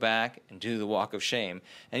going to go back and do the walk of shame.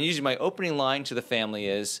 And usually my opening line to the family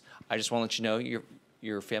is, I just want to let you know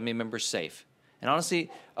your family member's safe. And honestly,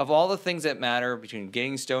 of all the things that matter between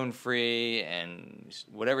getting stone free and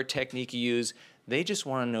whatever technique you use, they just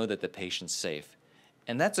want to know that the patient's safe.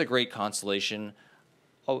 And that's a great consolation.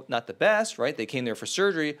 Oh, not the best, right? They came there for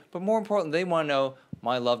surgery, but more important, they want to know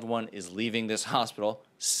my loved one is leaving this hospital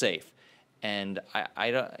safe. And I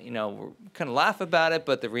don't, we kind of laugh about it,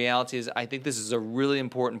 but the reality is I think this is a really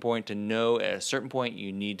important point to know. At a certain point,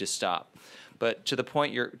 you need to stop. But to the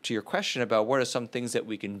point, to your question about what are some things that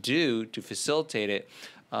we can do to facilitate it,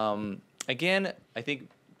 again, I think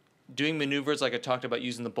doing maneuvers like I talked about,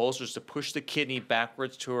 using the bolsters to push the kidney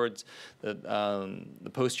backwards towards the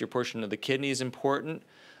posterior portion of the kidney is important.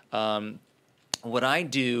 What I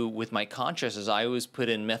do with my contrast is I always put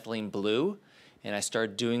in methylene blue. And I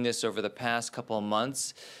started doing this over the past couple of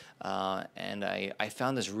months, and I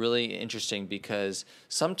found this really interesting because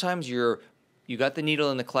sometimes you you got the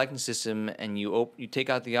needle in the collecting system, and you take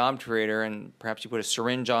out the obturator, and perhaps you put a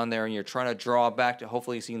syringe on there, and you're trying to draw back to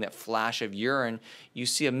hopefully seeing that flash of urine. You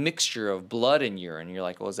see a mixture of blood and urine. You're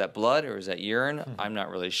like, well, is that blood or is that urine? I'm not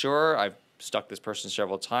really sure. I've stuck this person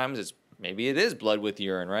several times. Maybe it is blood with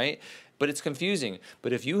urine, right? But it's confusing.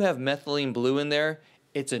 But if you have methylene blue in there,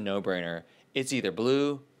 it's a no-brainer. It's either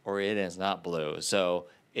blue or it is not blue. So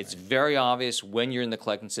it's very obvious when you're in the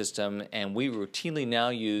collecting system, and we routinely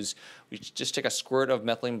now we just take a squirt of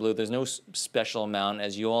methylene blue. There's no special amount.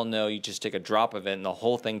 As you all know, you just take a drop of it, and the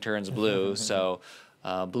whole thing turns blue. So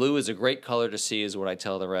blue is a great color to see, is what I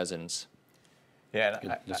tell the residents. Yeah,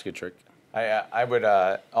 That's a good trick. I would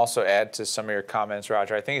also add to some of your comments,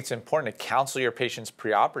 Roger. I think it's important to counsel your patients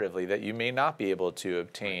preoperatively that you may not be able to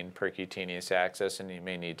obtain percutaneous access, and you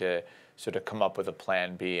may need to sort of come up with a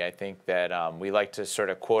plan B. I think that we like to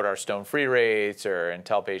sort of quote our stone-free rates and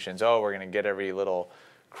tell patients, oh, we're going to get every little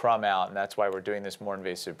crumb out, and that's why we're doing this more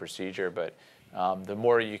invasive procedure. But the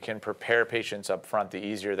more you can prepare patients up front, the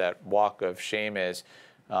easier that walk of shame is.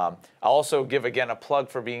 I'll also give, again, a plug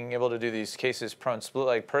for being able to do these cases prone split.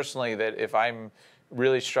 Like personally, that if I'm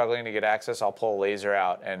really struggling to get access, I'll pull a laser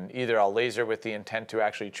out, and either I'll laser with the intent to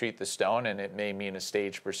actually treat the stone, and it may mean a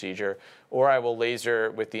staged procedure, or I will laser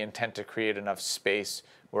with the intent to create enough space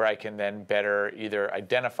where I can then better either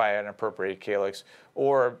identify an appropriate calyx,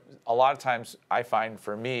 or a lot of times I find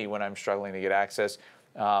for me when I'm struggling to get access,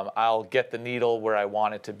 I'll get the needle where I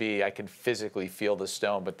want it to be. I can physically feel the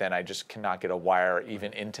stone, but then I just cannot get a wire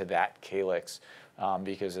even into that calyx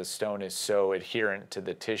because the stone is so adherent to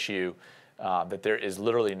the tissue that there is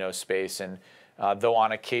literally no space. And though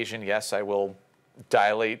on occasion, yes, I will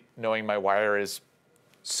dilate knowing my wire is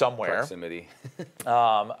somewhere. Proximity.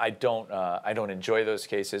 I don't enjoy those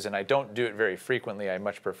cases, and I don't do it very frequently. I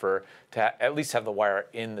much prefer to at least have the wire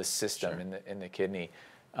in the system, sure, in the kidney.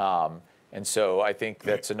 And so I think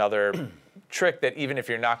that's another trick, that even if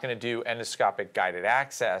you're not going to do endoscopic guided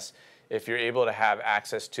access, if you're able to have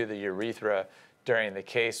access to the urethra during the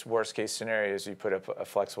case, worst case scenario is you put a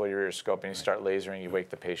flexible ureteroscope and you start lasering, you wake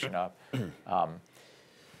the patient up.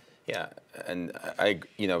 Yeah, and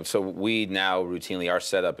so we now routinely, our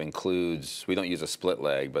setup includes, we don't use a split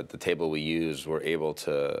leg, but the table we use,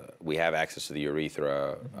 we have access to the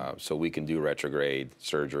urethra, so we can do retrograde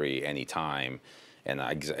surgery anytime. And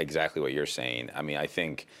exactly what you're saying. I mean, I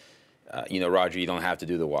think, Roger, you don't have to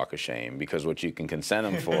do the walk of shame, because what you can consent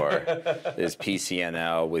them for is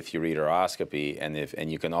PCNL with ureteroscopy,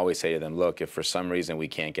 and you can always say to them, look, if for some reason we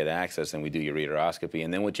can't get access, then we do ureteroscopy,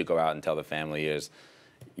 and then what you go out and tell the family is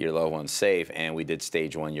your loved one's safe, and we did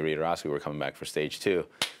stage 1 ureteroscopy, we're coming back for stage 2.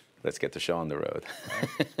 Let's get the show on the road.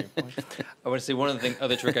 I want to say one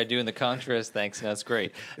other trick I do in the contrast, thanks, that's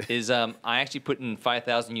great, is I actually put in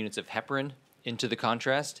 5,000 units of heparin into the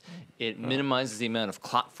contrast. It minimizes the amount of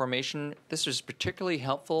clot formation. This is particularly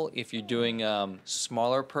helpful if you're doing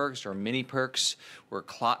smaller percs or mini percs where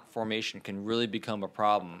clot formation can really become a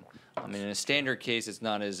problem. I mean, in a standard case, it's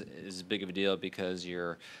not as big of a deal because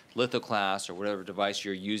your lithoclast or whatever device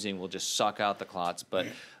you're using will just suck out the clots. But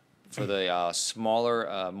for the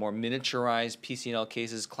smaller, more miniaturized PCNL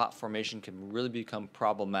cases, clot formation can really become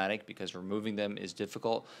problematic because removing them is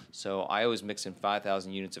difficult. So I always mix in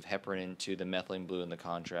 5,000 units of heparin into the methylene blue and the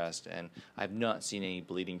contrast, and I've not seen any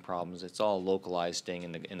bleeding problems. It's all localized staying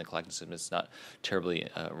in the collecting system. It's not terribly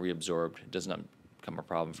reabsorbed. It does not become a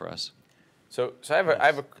problem for us. So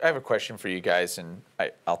I have a question for you guys, and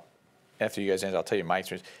I'll after you guys answer, I'll tell you my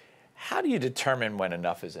experience. How do you determine when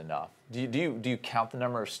enough is enough? Do you count the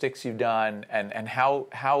number of sticks you've done, and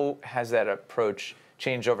how has that approach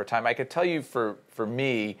changed over time? I could tell you for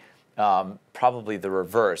me, probably the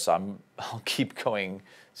reverse. I'll keep going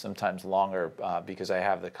sometimes longer because I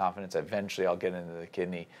have the confidence eventually I'll get into the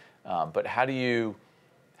kidney. But how do you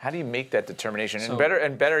make that determination? So,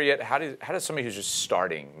 and better yet, how does somebody who's just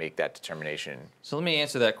starting make that determination? So let me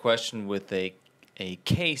answer that question with a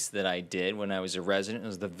case that I did when I was a resident. It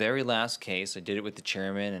was the very last case. I did it with the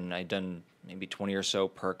chairman, and I'd done maybe 20 or so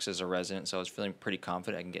perks as a resident, so I was feeling pretty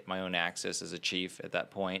confident I can get my own access as a chief at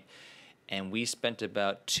that point. And we spent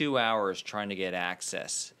about 2 hours trying to get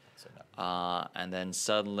access. And then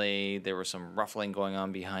suddenly there was some ruffling going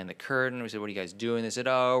on behind the curtain. We said, what are you guys doing? They said,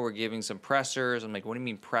 oh, we're giving some pressors. I'm like, what do you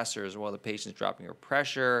mean pressors? Well, the patient's dropping her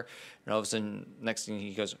pressure. And all of a sudden, next thing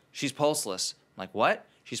he goes, she's pulseless. I'm like, what?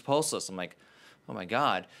 She's pulseless. I'm like, oh my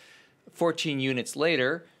God. 14 units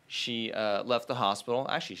later, she left the hospital.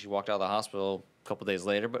 Actually, she walked out of the hospital a couple days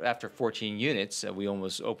later, but after 14 units, we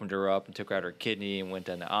almost opened her up and took out her kidney and went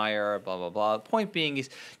down to IR, blah, blah, blah. The point being is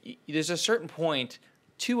there's a certain point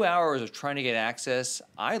 2 hours of trying to get access,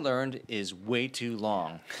 I learned, is way too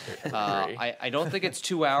long. I don't think it's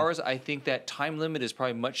 2 hours. I think that time limit is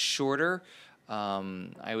probably much shorter.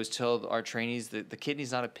 I always tell our trainees that the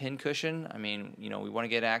kidney's not a pin cushion. I mean, we want to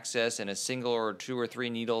get access, and a single or 2 or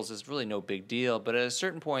 3 needles is really no big deal. But at a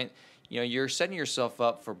certain point, you're setting yourself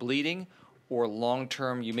up for bleeding, or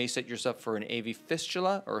long-term, you may set yourself for an AV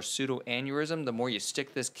fistula or a pseudoaneurysm the more you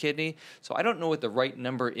stick this kidney. So I don't know what the right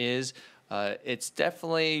number is. It's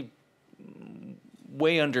definitely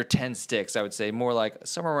way under 10 sticks, I would say. More like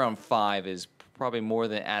somewhere around 5 is probably more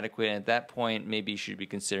than adequate. And at that point, maybe you should be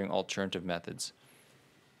considering alternative methods.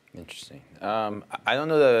 Interesting. I don't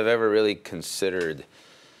know that I've ever really considered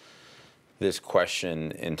this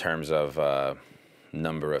question in terms of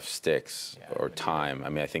number of sticks or time. I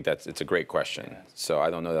mean, I think it's a great question. Yeah. So I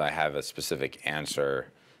don't know that I have a specific answer.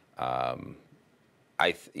 As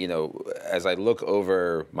I look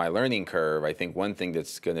over my learning curve, I think one thing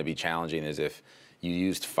that's going to be challenging is if you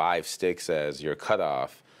used 5 sticks as your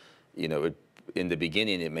cutoff, in the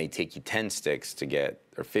beginning it may take you 10 sticks to get,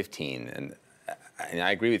 or 15. And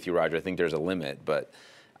I agree with you, Roger. I think there's a limit, but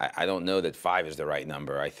I don't know that 5 is the right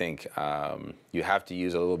number. I think you have to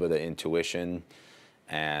use a little bit of intuition.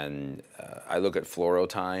 And I look at fluoro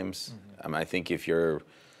times. Mm-hmm. I think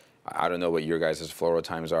I don't know what your guys' fluoro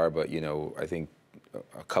times are, but I think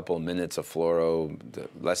a couple minutes of fluoro,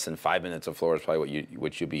 less than 5 minutes of fluoro is probably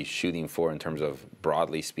what you'd be shooting for in terms of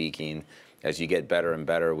broadly speaking. As you get better and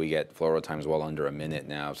better, we get fluoro times well under a minute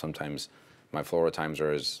now. Sometimes my fluoro times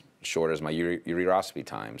are as short as my uroscopy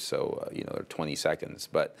times, so they're 20 seconds.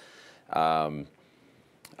 But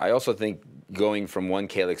I also think going from one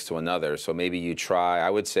calyx to another, so maybe I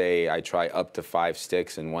would say I try up to 5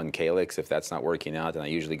 sticks in one calyx. If that's not working out, then I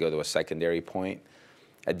usually go to a secondary point.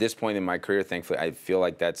 At this point in my career, thankfully, I feel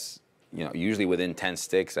like that's, usually within 10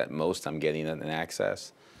 sticks at most, I'm getting an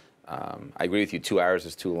access. I agree with you, 2 hours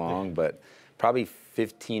is too long, but probably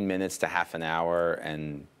 15 minutes to half an hour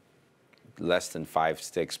and less than 5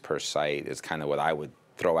 sticks per site is kind of what I would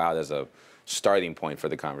throw out as a starting point for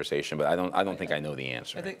the conversation, but I don't think I know the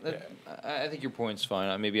answer. I think your point's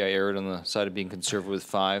fine. Maybe I erred on the side of being conservative with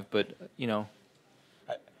 5, but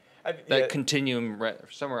that continuum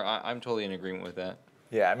somewhere, I'm totally in agreement with that.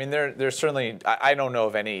 Yeah, I mean there's certainly I don't know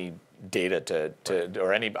of any data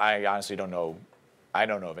or any. I honestly don't know. I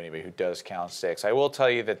don't know of anybody who does count sticks. I will tell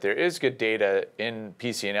you that there is good data in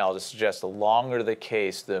PCNL to suggest the longer the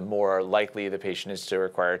case, the more likely the patient is to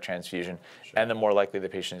require a transfusion, and the more likely the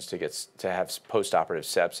patient is to have postoperative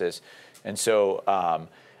sepsis. And so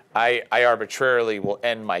I arbitrarily will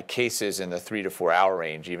end my cases in the 3 to 4 hour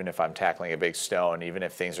range, even if I'm tackling a big stone, even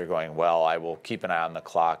if things are going well. I will keep an eye on the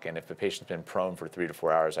clock, and if the patient's been prone for 3 to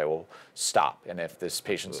 4 hours, I will stop. And if this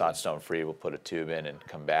patient's not stone free, we'll put a tube in and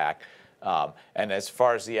come back. And as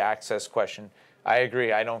far as the access question, I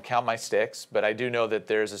agree. I don't count my sticks, but I do know that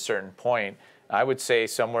there's a certain point. I would say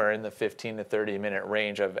somewhere in the 15 to 30 minute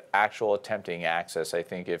range of actual attempting access. I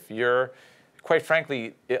think if you're, quite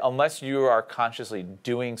frankly, unless you are consciously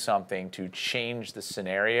doing something to change the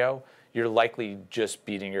scenario, you're likely just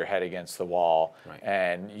beating your head against the wall. Right.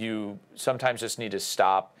 And you sometimes just need to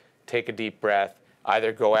stop, take a deep breath,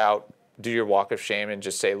 either go out, do your walk of shame and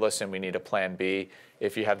just say, listen, we need a plan B.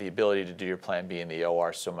 If you have the ability to do your plan B in the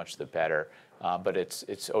OR, so much the better. But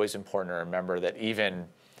it's always important to remember that even,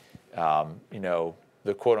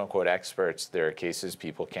 the quote-unquote experts, there are cases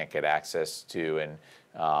people can't get access to,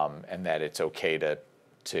 and that it's okay to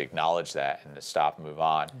acknowledge that and to stop and move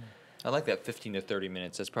on. I like that 15 to 30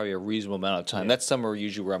 minutes. That's probably a reasonable amount of time. Yeah. That's somewhere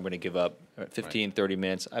usually where I'm going to give up. 15, 30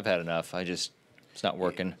 minutes, I've had enough. It's not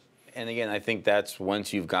working. And again, I think that's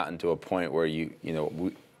once you've gotten to a point where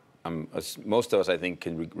most of us, I think,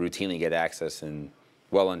 can routinely get access in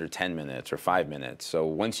well under 10 minutes or 5 minutes. So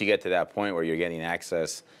once you get to that point where you're getting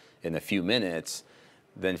access in a few minutes,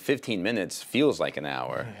 then 15 minutes feels like an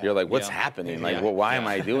hour. Yeah. You're like, what's happening? Like, why am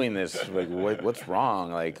I doing this? Like, what's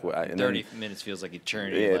wrong? Like, 30 minutes feels like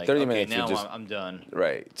eternity. Yeah, like, 30 okay, minutes. Now I'm done.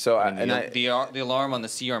 Right. So the alarm on the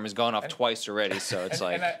C-arm has gone off twice already. So it's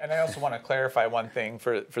like. And I also want to clarify one thing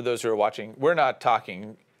for those who are watching. We're not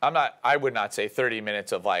talking. I would not say 30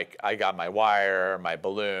 minutes of like I got my wire, my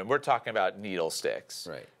balloon. We're talking about needle sticks.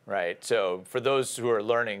 Right. Right. So for those who are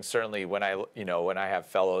learning, certainly when I have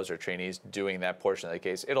fellows or trainees doing that portion of the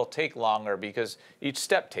case, it'll take longer because each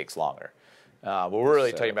step takes longer. What we're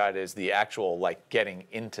really talking about is the actual like getting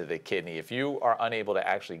into the kidney. If you are unable to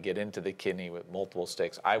actually get into the kidney with multiple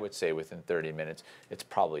sticks, I would say within 30 minutes, it's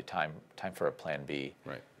probably time for a plan B.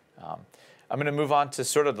 Right. I'm going to move on to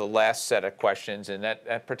sort of the last set of questions, and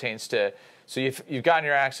that pertains to So you've gotten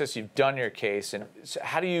your access, you've done your case, and so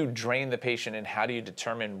how do you drain the patient, and how do you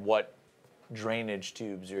determine what drainage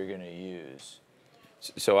tubes you're going to use?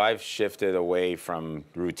 So I've shifted away from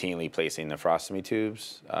routinely placing nephrostomy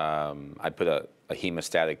tubes. I put a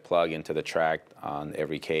hemostatic plug into the tract on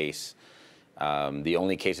every case. The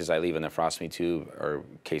only cases I leave a nephrostomy tube are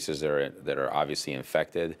cases that are obviously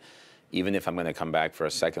infected. Even if I'm going to come back for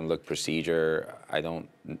a second look procedure,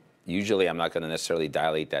 usually I'm not going to necessarily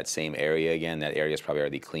dilate that same area again. That area is probably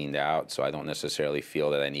already cleaned out, so I don't necessarily feel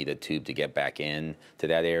that I need a tube to get back in to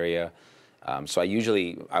that area. So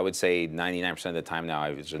I would say 99% of the time now,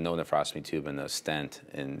 there's no nephrostomy tube and a stent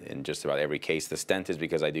in just about every case. The stent is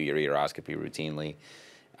because I do ureteroscopy routinely,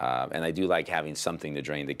 and I do like having something to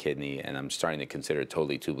drain the kidney, and I'm starting to consider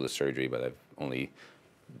totally tubeless surgery, but I've only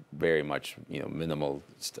very much, minimal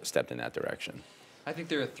stepped in that direction. I think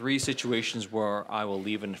there are 3 situations where I will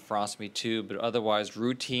leave a nephrostomy tube, but otherwise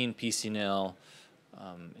routine PCNL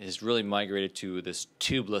is really migrated to this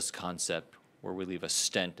tubeless concept where we leave a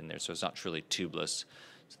stent in there, so it's not truly tubeless.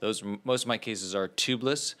 So most of my cases are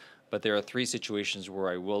tubeless, but there are 3 situations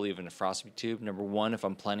where I will leave a nephrostomy tube. Number 1, if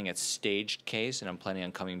I'm planning a staged case and I'm planning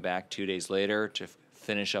on coming back 2 days later to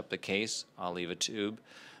finish up the case, I'll leave a tube.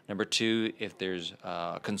 Number 2, if there's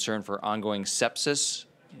a concern for ongoing sepsis,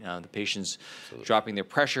 the patient's dropping their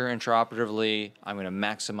pressure intraoperatively, I'm going to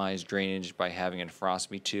maximize drainage by having a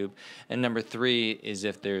nephrostomy tube. And number 3 is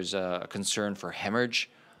if there's a concern for hemorrhage,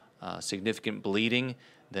 significant bleeding,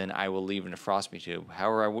 then I will leave a nephrostomy tube.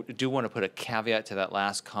 However, I do want to put a caveat to that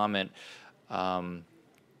last comment.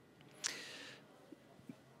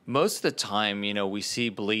 Most of the time, we see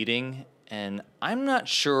bleeding, and I'm not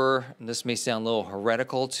sure, and this may sound a little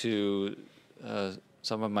heretical to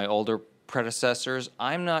some of my older predecessors,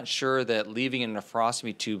 I'm not sure that leaving a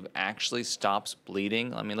nephrostomy tube actually stops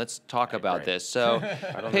bleeding. I mean, let's talk about this. So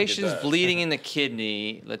patients bleeding in the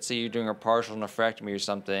kidney, let's say you're doing a partial nephrectomy or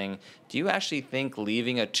something, do you actually think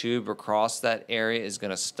leaving a tube across that area is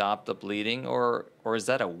going to stop the bleeding, or is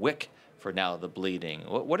that a wick for now the bleeding?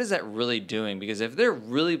 What is that really doing? Because if they're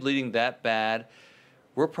really bleeding that bad,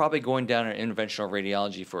 we're probably going down an interventional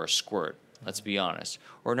radiology for a squirt, let's be honest.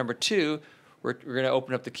 Or number 2, we're going to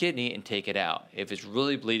open up the kidney and take it out if it's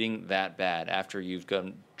really bleeding that bad after you've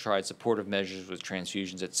tried supportive measures with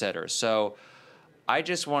transfusions, et cetera. So I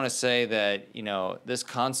just want to say that, this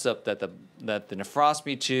concept that the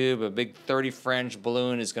nephrostomy tube, a big 30 French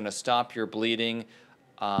balloon, is going to stop your bleeding,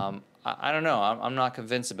 I don't know. I'm not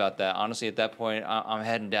convinced about that. Honestly, at that point, I'm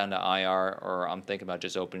heading down to IR, or I'm thinking about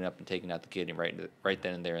just opening up and taking out the kidney right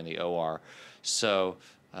then and there in the OR. So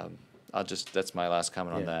that's my last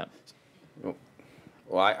comment on that.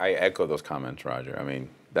 Well, I echo those comments, Roger. I mean,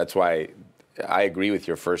 that's why I agree with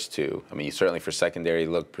your first 2. I mean, certainly for secondary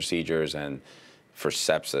look procedures and for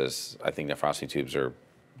sepsis, I think nephrostomy tubes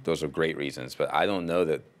those are great reasons. But I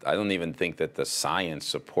don't even think that the science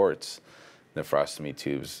supports nephrostomy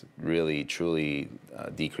tubes really, truly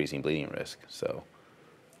decreasing bleeding risk. So.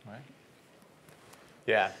 Right.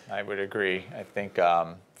 Yeah, I would agree. I think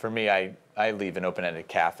for me, I leave an open-ended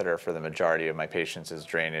catheter for the majority of my patients as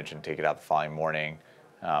drainage and take it out the following morning.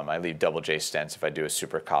 I leave double J stents if I do a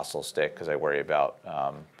supracostal stick because I worry about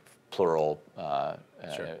pleural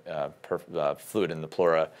fluid in the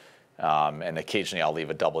pleura. And occasionally I'll leave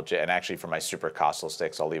a double J. And actually for my supracostal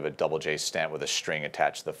sticks, I'll leave a double J stent with a string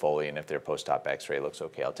attached to the Foley. And if their post-op x-ray looks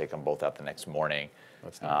okay, I'll take them both out the next morning.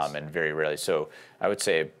 That's nice. And very rarely. So I would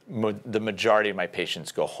say the majority of my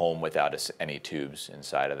patients go home without any tubes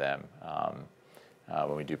inside of them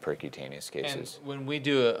when we do percutaneous cases. And when we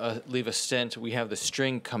do leave a stent, we have the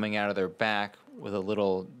string coming out of their back with a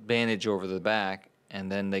little bandage over the back,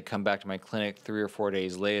 and then they come back to my clinic 3 or 4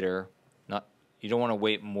 days later. You don't want to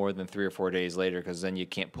wait more than 3 or 4 days later because then you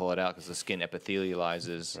can't pull it out because the skin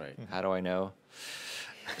epithelializes. Right. How do I know?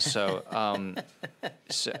 So,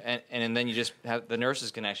 and then you just have the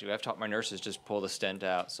nurses can actually. I've taught my nurses just pull the stent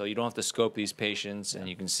out, so you don't have to scope these patients, and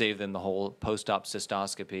you can save them the whole post-op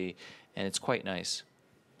cystoscopy, and it's quite nice.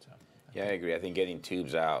 So, yeah, I agree. I think getting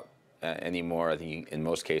tubes out anymore. I think in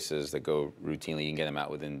most cases that go routinely, you can get them out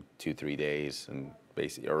within 2-3 days, and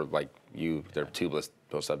basically, or like they're tubeless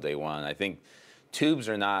post-op day 1. I think tubes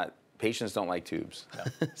are not. Patients don't like tubes,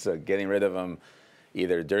 so getting rid of them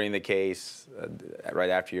either during the case, right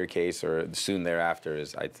after your case, or soon thereafter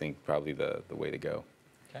is, I think, probably the way to go.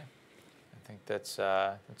 Okay. I think that's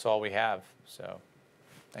all we have. So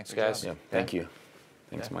thanks, guys. Yeah, thank you.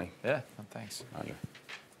 Thanks, Mike. Yeah, thanks. Roger.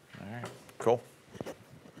 All right, cool.